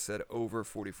dumbass said over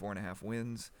 44.5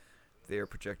 wins. They are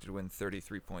projected to win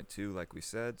 33.2, like we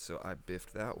said, so I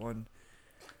biffed that one.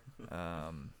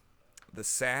 The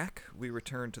sack, we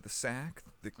returned to the sack.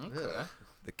 Okay.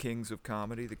 The kings of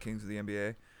comedy, the kings of the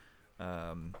NBA.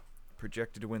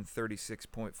 Projected to win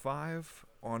 36.5,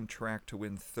 on track to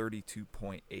win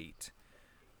 32.8.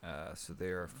 So they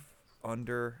are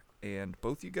under, and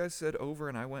both you guys said over,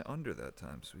 and I went under that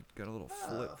time, so we got a little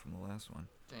flip from the last one.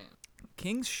 Damn.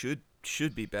 Kings should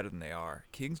be better than they are.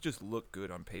 Kings just look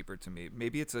good on paper to me.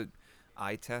 Maybe it's a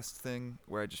eye test thing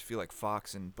where I just feel like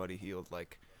Fox and Buddy Hield,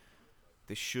 like,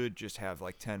 they should just have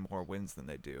like 10 more wins than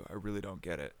they do. I really don't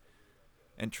get it.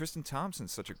 And Tristan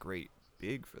Thompson's such a great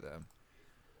big for them.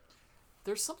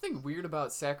 There's something weird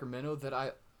about Sacramento that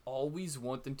I always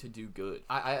want them to do good.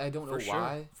 I don't know For sure,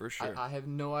 why. for sure. I have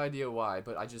no idea why,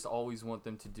 but I just always want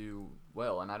them to do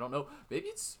well. And I don't know. Maybe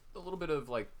it's a little bit of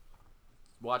like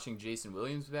watching Jason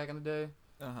Williams back in the day.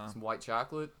 Uh-huh. Some white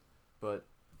chocolate. But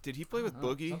Did he play with I don't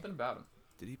know, Boogie? something about him.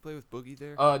 Did he play with Boogie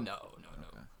there? No. Okay.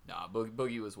 Nah,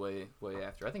 Boogie was way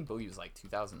after. I think Boogie was like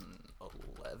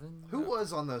 2011. Who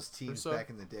was on those teams so. back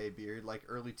in the day, Beard? Like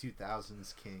early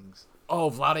 2000s Kings. Oh,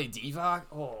 Vlade Divac.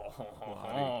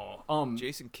 Oh.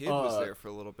 Jason Kidd was there for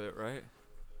a little bit, right?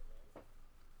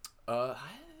 I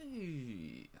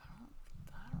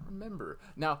don't remember.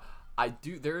 Now, I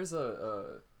do. There is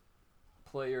a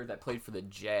player that played for the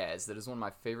Jazz that is one of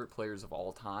my favorite players of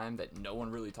all time that no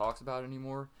one really talks about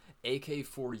anymore.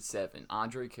 AK-47,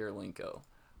 Andre Karolinko.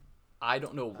 I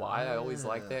don't know why I always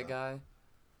liked that guy.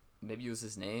 Maybe it was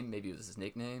his name, maybe it was his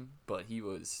nickname, but he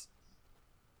was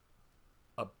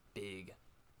a big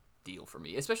deal for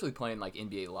me, especially playing like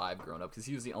NBA Live growing up because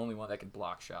he was the only one that could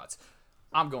block shots.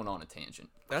 I'm going on a tangent.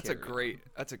 That's a Carry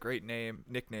on. great nickname,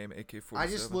 AK-47.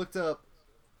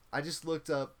 I just looked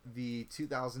up the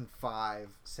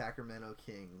 2005 Sacramento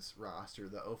Kings roster,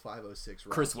 the 0506 roster.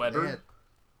 Chris Webber? They had,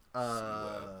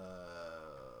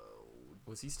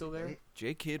 Was he still there?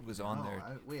 J Kidd was on No,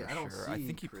 there. I don't sure. see I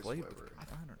think he Chris played Webber. with. I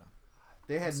don't know.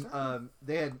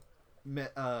 They had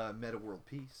Meta World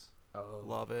Peace. Oh,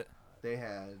 Love it. They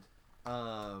had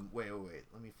wait,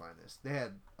 let me find this. They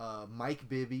had Mike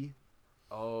Bibby.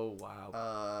 oh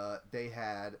wow. They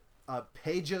had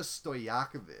Peja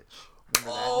Stojakovic. Remember that name?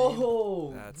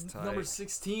 Oh, That's tight. number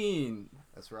 16.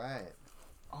 That's right.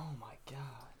 Oh my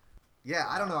god. Yeah,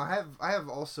 I don't know. I have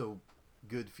also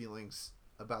good feelings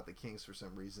about the Kings for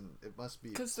some reason. It must be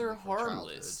Because they're something from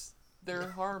harmless.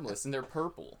 They're harmless and they're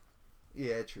purple.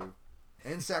 childhood. Yeah, true.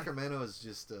 And Sacramento is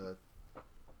just a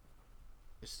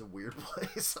weird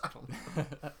place. I don't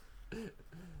know.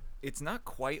 It's not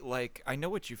quite like, I know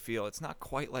what you feel. It's not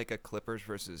quite like a Clippers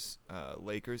versus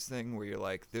Lakers thing where you're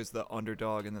like, there's the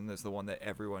underdog and then there's the one that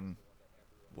everyone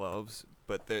loves.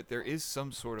 But there is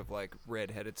some sort of like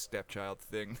redheaded stepchild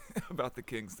thing about the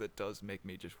Kings that does make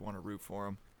me just want to root for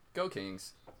them. Go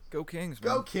Kings. Go Kings,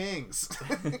 man. Go Kings!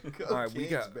 Go All right,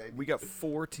 Kings, baby. we got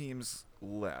 4 teams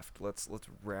left. Let's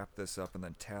wrap this up and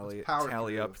then tally power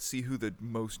tally through. up, see who the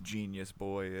most genius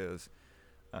boy is.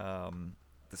 The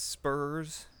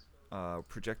Spurs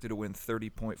projected to win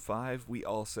 30.5. We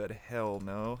all said hell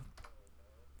no.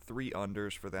 3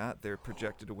 unders for that. They're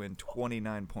projected to win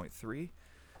 29.3.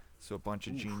 So a bunch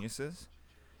of geniuses.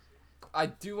 I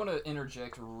do want to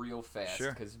interject real fast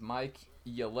Sure. because Mike,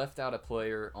 you left out a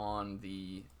player on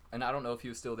the, and I don't know if he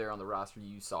was still there on the roster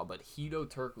you saw, but Hito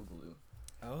Turkoglu.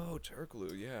 Oh,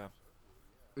 Turkoglu, yeah.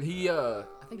 He, I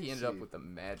think me he ended up see. with the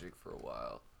Magic for a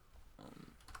while,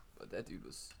 but that dude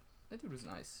was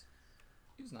nice.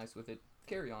 He was nice with it.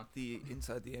 Carry on. The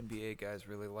Inside the NBA guys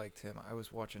really liked him. I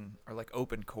was watching, or like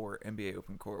Open Court, NBA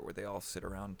Open Court, where they all sit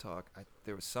around and talk.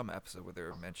 There was some episode where they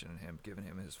were mentioning him, giving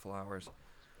him his flowers.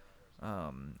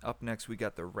 Up next, we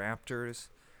got the Raptors,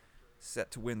 set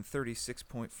to win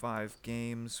 36.5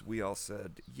 games. We all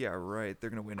said, yeah, right, they're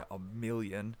going to win 1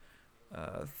 million.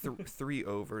 3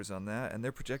 overs on that, and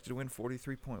they're projected to win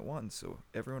 43.1, so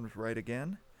everyone was right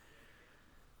again.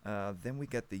 Then we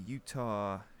got the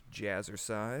Utah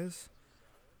Jazzercise.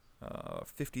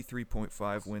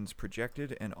 53.5 wins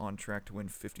projected and on track to win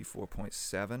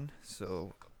 54.7.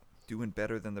 So doing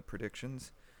better than the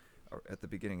predictions at the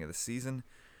beginning of the season.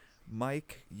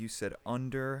 Mike, you said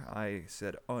under. I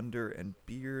said under, and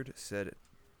Beard said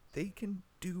they can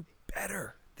do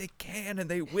better. They can and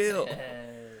they will.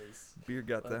 Yes. Beard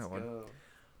got Let's that one. go.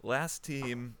 Last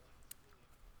team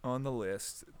on the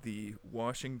list, the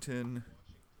Washington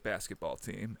basketball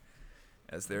team,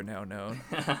 as they're now known,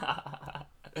 I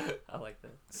like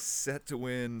that. set to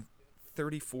win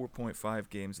 34.5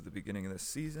 games at the beginning of the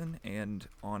season and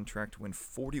on track to win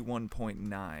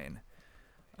 41.9.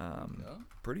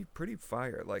 Pretty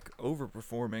fire, like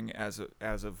overperforming as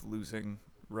of losing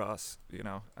Russ,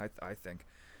 I think.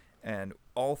 And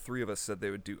all three of us said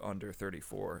they would do under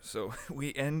 34. So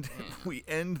we end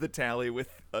the tally with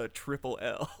a triple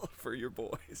L for your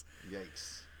boys.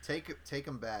 Yikes! Take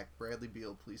him back, Bradley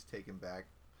Beal. Please take him back.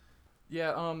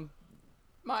 Yeah,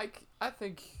 Mike, I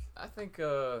think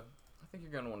you're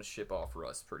gonna want to ship off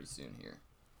Russ pretty soon here.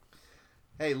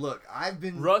 Hey, look, I've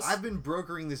been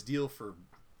brokering this deal for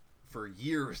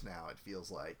years now. It feels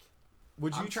like.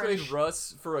 Would you trade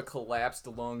Russ for a collapsed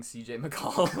lung CJ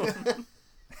McCollum?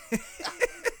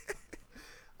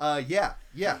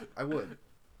 Yeah, I would.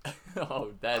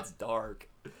 Oh, that's dark.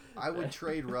 I would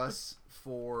trade Russ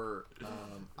for.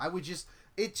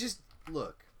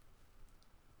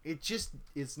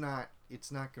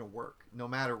 It's not gonna work no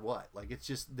matter what. Like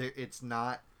it's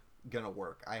not gonna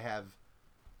work. I have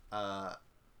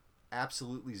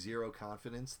absolutely zero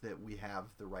confidence that we have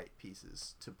the right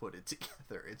pieces to put it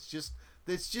together. It's just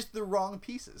the wrong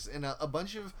pieces, and a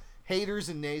bunch of haters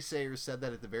and naysayers said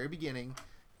that at the very beginning,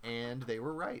 and they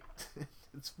were right.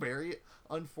 It's very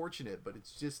unfortunate, but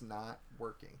it's just not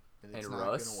working, and it's not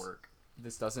Russ, gonna work.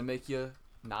 This doesn't make you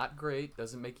not great,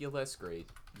 doesn't make you less great.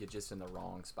 You're just in the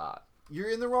wrong spot. You're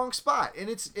in the wrong spot, and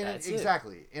That's it.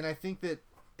 exactly. And I think that,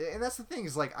 and that's the thing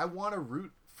is, like, I want to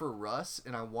root for Russ,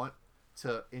 and I want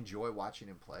to enjoy watching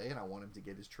him play, and I want him to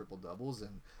get his triple doubles,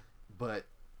 but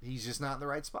he's just not in the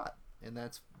right spot, and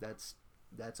that's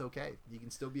okay. You can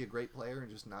still be a great player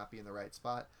and just not be in the right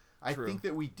spot. I True. think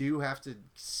that we do have to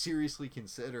seriously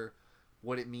consider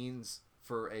what it means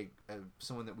for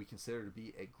someone that we consider to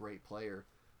be a great player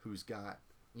who's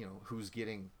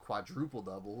getting quadruple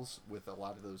doubles with a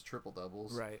lot of those triple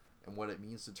doubles, Right. and what it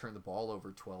means to turn the ball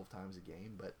over 12 times a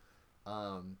game. But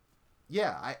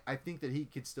I think that he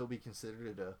could still be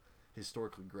considered a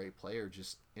historically great player,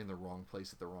 just in the wrong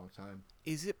place at the wrong time.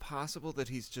 Is it possible that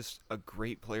he's just a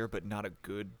great player but not a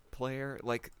good player?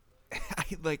 Like,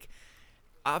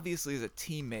 obviously as a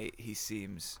teammate he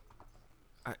seems.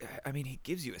 I mean, he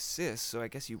gives you assists, so I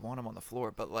guess you want him on the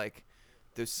floor. But like,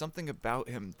 there's something about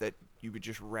him that you would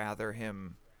just rather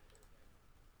him.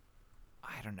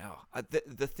 I don't know.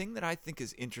 The thing that I think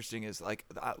is interesting is like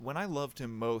when I loved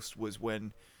him most was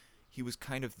when he was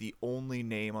kind of the only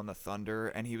name on the Thunder,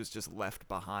 and he was just left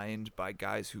behind by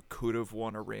guys who could have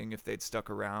won a ring if they'd stuck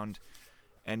around.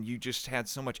 And you just had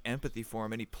so much empathy for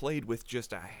him, and he played with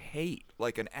just a hate,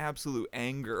 like an absolute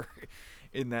anger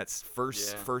in that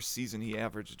first season he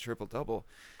averaged a triple-double.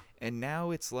 And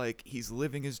now it's like he's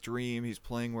living his dream. He's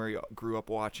playing where he grew up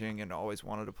watching and always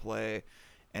wanted to play.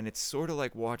 And it's sort of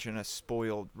like watching a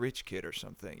spoiled rich kid or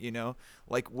something, you know?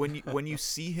 Like when you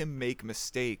see him make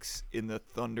mistakes in the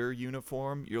Thunder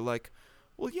uniform, you're like,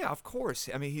 well, yeah, of course.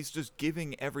 I mean, he's just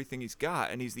giving everything he's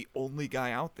got, and he's the only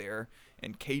guy out there.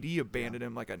 And KD abandoned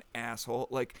him like an asshole.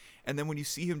 Like, and then when you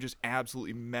see him just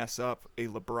absolutely mess up a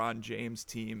LeBron James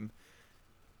team,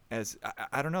 as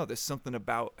I don't know, there's something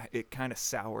about it kind of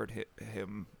soured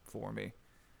him for me.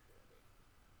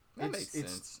 That makes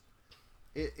sense.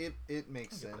 It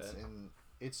makes sense, that. and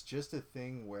it's just a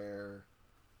thing where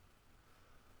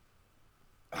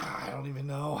I don't even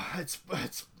know. It's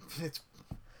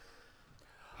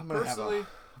I'm gonna Personally, have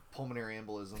a pulmonary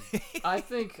embolism. I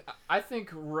think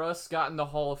Russ got in the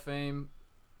Hall of Fame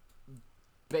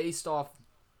based off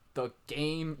the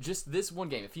game, just this one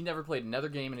game. If he never played another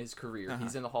game in his career,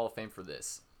 he's in the Hall of Fame for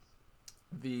this.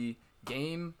 The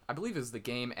game, I believe it was the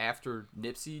game after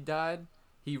Nipsey died,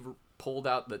 he pulled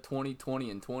out the 20,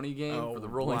 and 20 game for the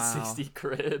Rolling 60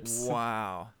 Crips.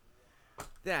 Wow.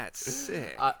 That's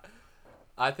sick.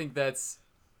 I think that's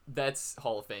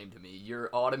Hall of Fame to me. You're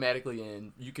automatically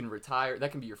in. You can retire.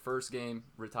 That can be your first game.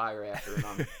 Retire after,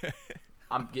 and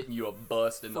I'm getting you a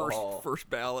bust in the hall. First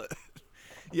ballot.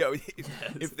 Yeah,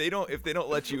 if they don't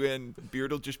let you in,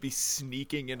 Beard will just be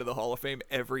sneaking into the Hall of Fame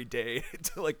every day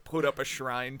to like put up a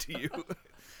shrine to you.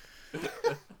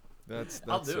 That's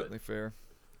certainly fair.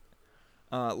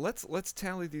 Let's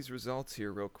tally these results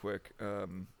here real quick.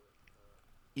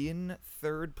 In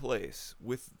third place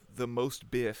with the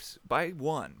most biffs by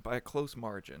a close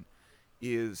margin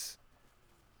is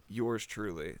yours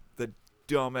truly. The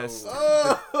dumbest.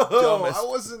 Oh, I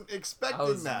wasn't I expecting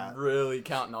was that. really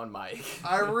counting on Mike.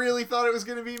 I really thought it was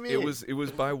going to be me. It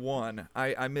was by one.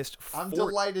 I missed. I'm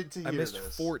delighted to hear I missed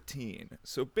this. 14.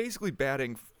 So basically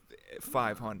batting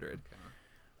 500.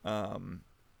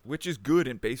 Which is good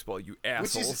in baseball, you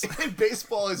assholes. Which is in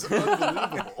baseball is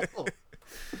unbelievable.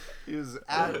 He was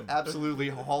absolutely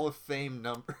Hall of Fame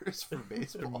numbers for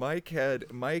baseball.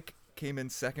 Mike came in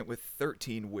second with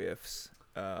 13 whiffs.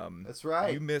 That's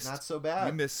right. You missed, not so bad.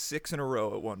 You missed 6 in a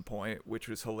row at one point, which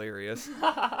was hilarious. All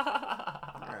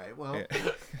right, well.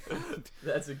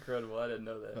 That's incredible. I didn't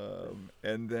know that.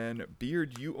 And then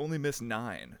Beard, you only missed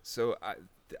 9. So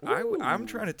I'm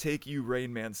trying to take you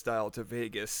Rain Man style to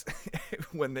Vegas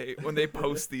when they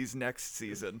post these next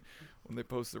season, when they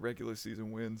post the regular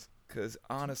season wins. Because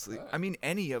honestly, I mean,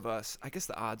 any of us, I guess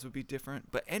the odds would be different,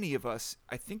 but any of us,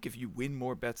 I think if you win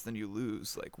more bets than you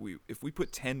lose, like if we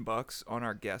put $10 on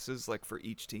our guesses, like for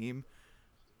each team,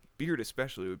 Beard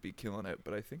especially would be killing it.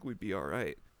 But I think we'd be all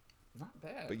right. Not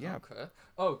bad. But yeah. Okay.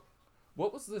 Oh,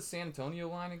 what was the San Antonio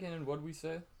line again? And what did we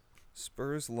say?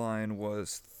 Spurs line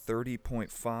was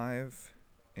 30.5,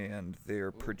 and their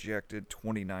projected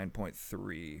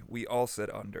 29.3. We all said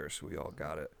under, so we all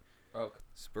got it. Okay.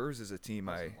 Spurs is a team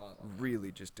I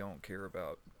really just don't care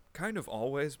about. Kind of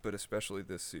always, but especially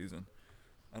this season.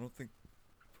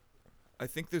 I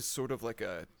think there's sort of like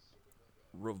a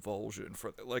revulsion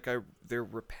for they're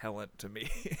repellent to me.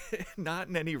 Not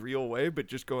in any real way, but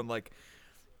just going like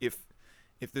if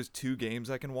there's 2 games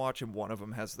I can watch and one of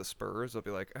them has the Spurs, I'll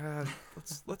be like,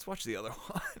 let's watch the other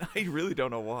one. I really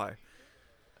don't know why.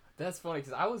 That's funny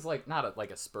because I was like not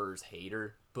a Spurs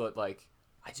hater, but like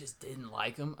I just didn't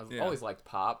like him. I've always liked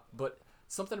Pop, but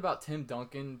something about Tim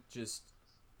Duncan just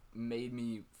made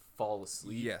me fall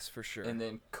asleep. Yes, for sure. And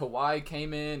then Kawhi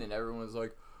came in, and everyone was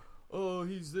like, "Oh,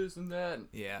 he's this and that."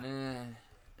 Yeah. Nah.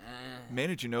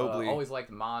 Manu Ginobili. Always liked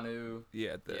Manu.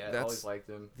 Yeah, That's always liked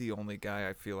him. The only guy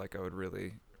I feel like I would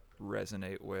really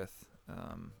resonate with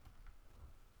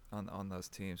on those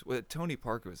teams. Well, Tony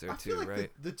Parker was there too, like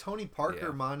right? The Tony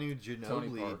Parker Manu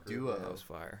Ginobili duo. That was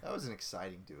fire. That was an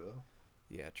exciting duo.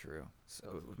 Yeah, true.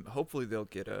 So hopefully they'll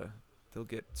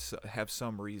have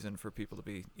some reason for people to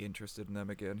be interested in them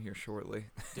again here shortly.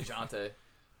 DeJounte.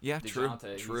 Yeah,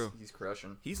 DeJounte, true. He's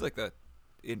crushing. He's like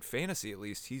in fantasy at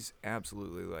least, he's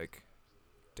absolutely like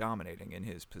dominating in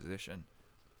his position.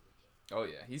 Oh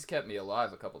yeah, he's kept me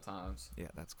alive a couple times.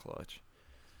 Yeah, that's clutch.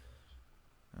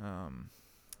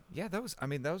 Yeah, that was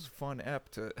a fun ep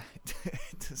to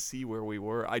to see where we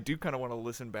were. I do kind of want to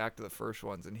listen back to the first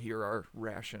ones and hear our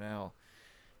rationale,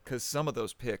 because some of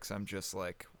those picks I'm just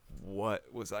like, what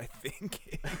was I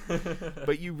thinking?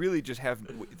 But you really just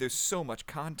there's so much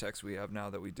context we have now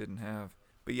that we didn't have.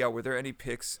 But yeah, were there any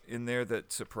picks in there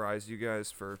that surprised you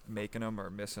guys for making them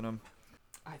or missing them?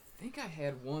 I think I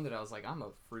had one that I was like, I'm a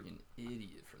freaking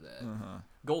idiot for that. Uh-huh.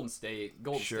 Golden State,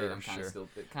 I'm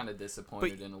kind of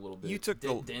disappointed But in a little bit. You took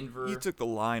Denver. You took the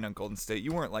line on Golden State.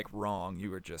 You weren't like wrong.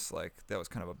 You were just like, that was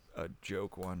kind of a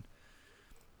joke one.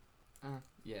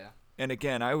 Yeah. And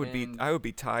again, I would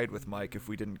be tied with Mike if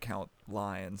we didn't count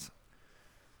Lions.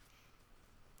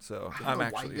 So I'm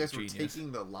actually why you guys a genius. were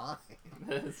taking the line.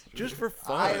 Just for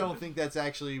fun. I don't think that's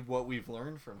actually what we've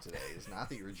learned from today. It's not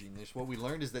that you're a genius. What we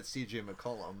learned is that CJ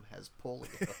McCollum has polio.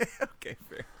 Okay,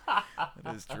 fair.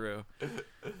 That is true.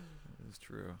 Let's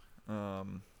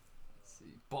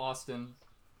see. Boston.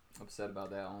 Upset about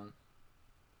that one.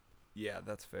 Yeah,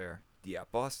 that's fair. Yeah,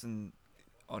 Boston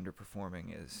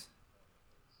underperforming is...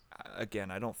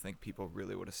 Again, I don't think people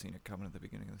really would have seen it coming at the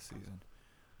beginning of the season.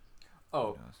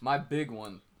 Oh, my big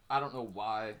one. I don't know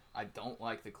why I don't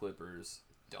like the Clippers.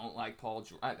 Don't like Paul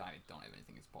George. I don't have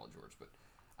anything against Paul George, but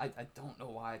I don't know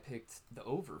why I picked the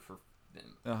over for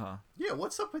them. Uh-huh. Yeah,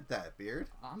 what's up with that, Beard?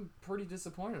 I'm pretty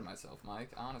disappointed in myself,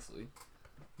 Mike, honestly.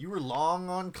 You were long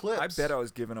on Clips. I bet I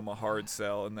was giving him a hard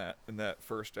sell in that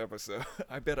first episode.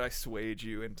 I bet I swayed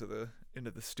you into the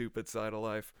stupid side of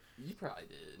life. You probably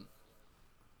did.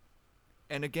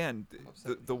 And again,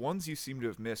 the ones you seem to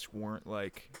have missed weren't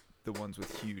like the ones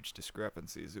with huge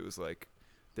discrepancies. It was like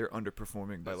they're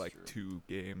underperforming by like 2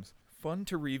 games. Fun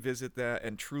to revisit that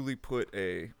and truly put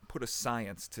a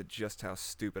science to just how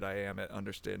stupid I am at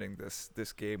understanding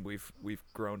this game we've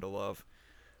grown to love.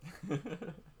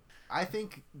 I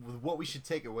think what we should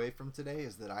take away from today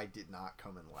is that I did not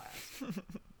come in last.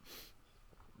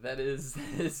 That is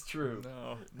true.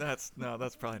 No, that's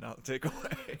probably not the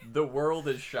takeaway. The world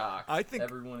is shocked. I think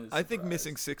everyone is surprised. I think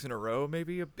missing 6 in a row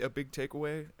maybe a big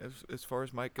takeaway as far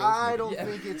as Mike goes. I don't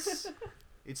think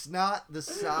it's not the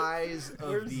size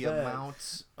of the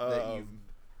amount that you've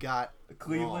got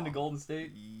Cleveland wrong. to Golden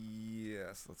State.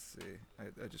 Yes, let's see.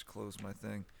 I just closed my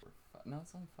thing. No,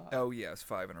 it's only 5. Oh, yes,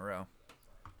 5 in a row.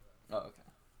 Oh, okay.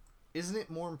 Isn't it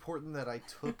more important that I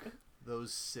took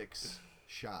those 6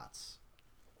 shots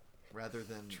rather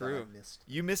than True. that I missed?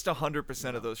 You missed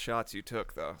 100% of those shots you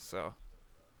took, though, so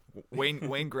Wayne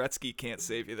Gretzky can't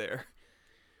save you there.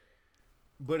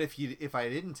 But if I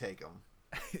didn't take them,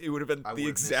 It would have been I the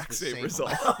would've missed exact the same same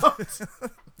result. amount.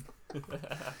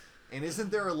 And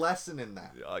isn't there a lesson in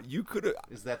that? You could have.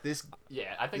 Is that this?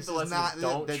 Yeah, I think This the is lesson not- is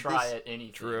don't that try this- at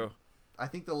anything. True. I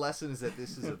think the lesson is that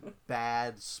this is a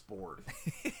bad sport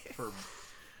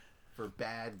for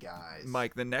bad guys.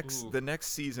 Mike, the next Ooh. the next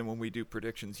season when we do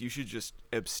predictions, you should just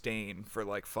abstain for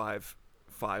like five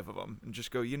of them and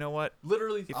just go. You know what?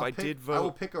 Literally, If I'll I pick- did I will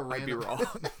vote, pick a I'd be random. wrong.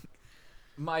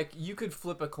 Mike, you could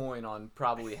flip a coin on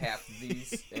probably half of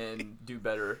these and do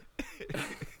better.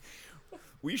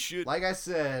 We should. Like I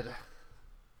said,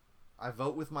 I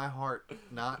vote with my heart,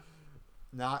 not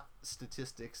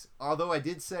statistics. Although I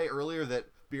did say earlier that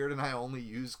Beard and I only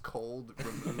use cold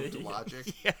removed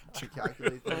logic Yeah, to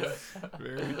calculate things.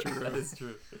 Very true. That is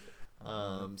true.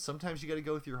 Sometimes you got to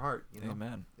go with your heart. You know,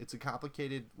 Amen. it's a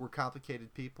complicated. We're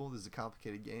complicated people. This is a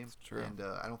complicated game. It's true. And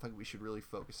I don't think we should really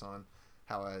focus on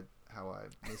how I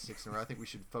missed 6 in a row. I think we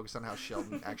should focus on how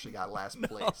Sheldon actually got last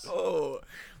place. Oh,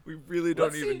 we really don't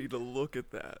Let's even see. need to look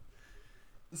at that.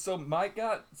 So Mike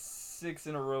got 6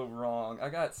 in a row wrong. I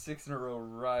got 6 in a row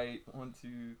right. 1, 2,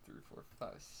 3, 4, 5,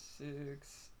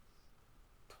 6.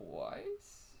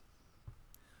 Twice.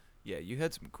 Yeah, you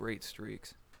had some great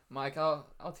streaks. Mike, I'll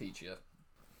teach you.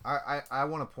 I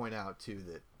want to point out too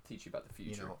that Teach you about the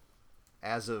future. you know,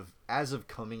 as of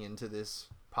coming into this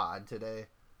pod today,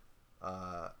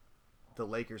 the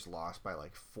Lakers lost by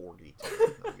like 40 to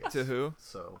the Nuggets. To who?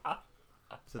 So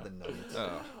to the Nuggets.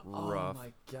 Oh, rough. Oh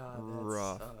my god, that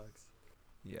Rough. sucks.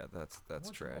 Yeah, that's I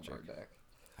want tragic. Walmart back.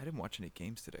 I didn't watch any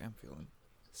games today. I'm feeling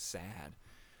sad.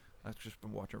 I've just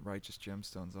been watching Righteous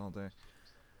Gemstones all day.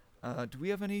 Do we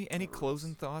have any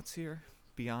closing thoughts here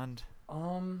beyond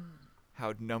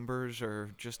how numbers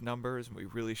are just numbers and we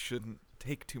really shouldn't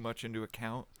take too much into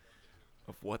account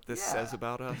of what this says Yeah.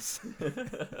 about us?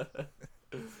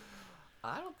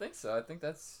 I don't think so. I think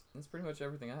that's pretty much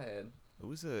everything I had. It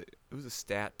was a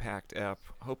stat packed app.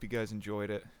 Hope you guys enjoyed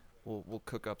it. We'll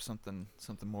cook up something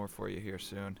more for you here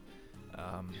soon.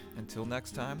 Until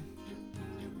next time,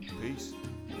 peace.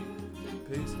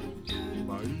 Peace.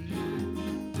 Bye.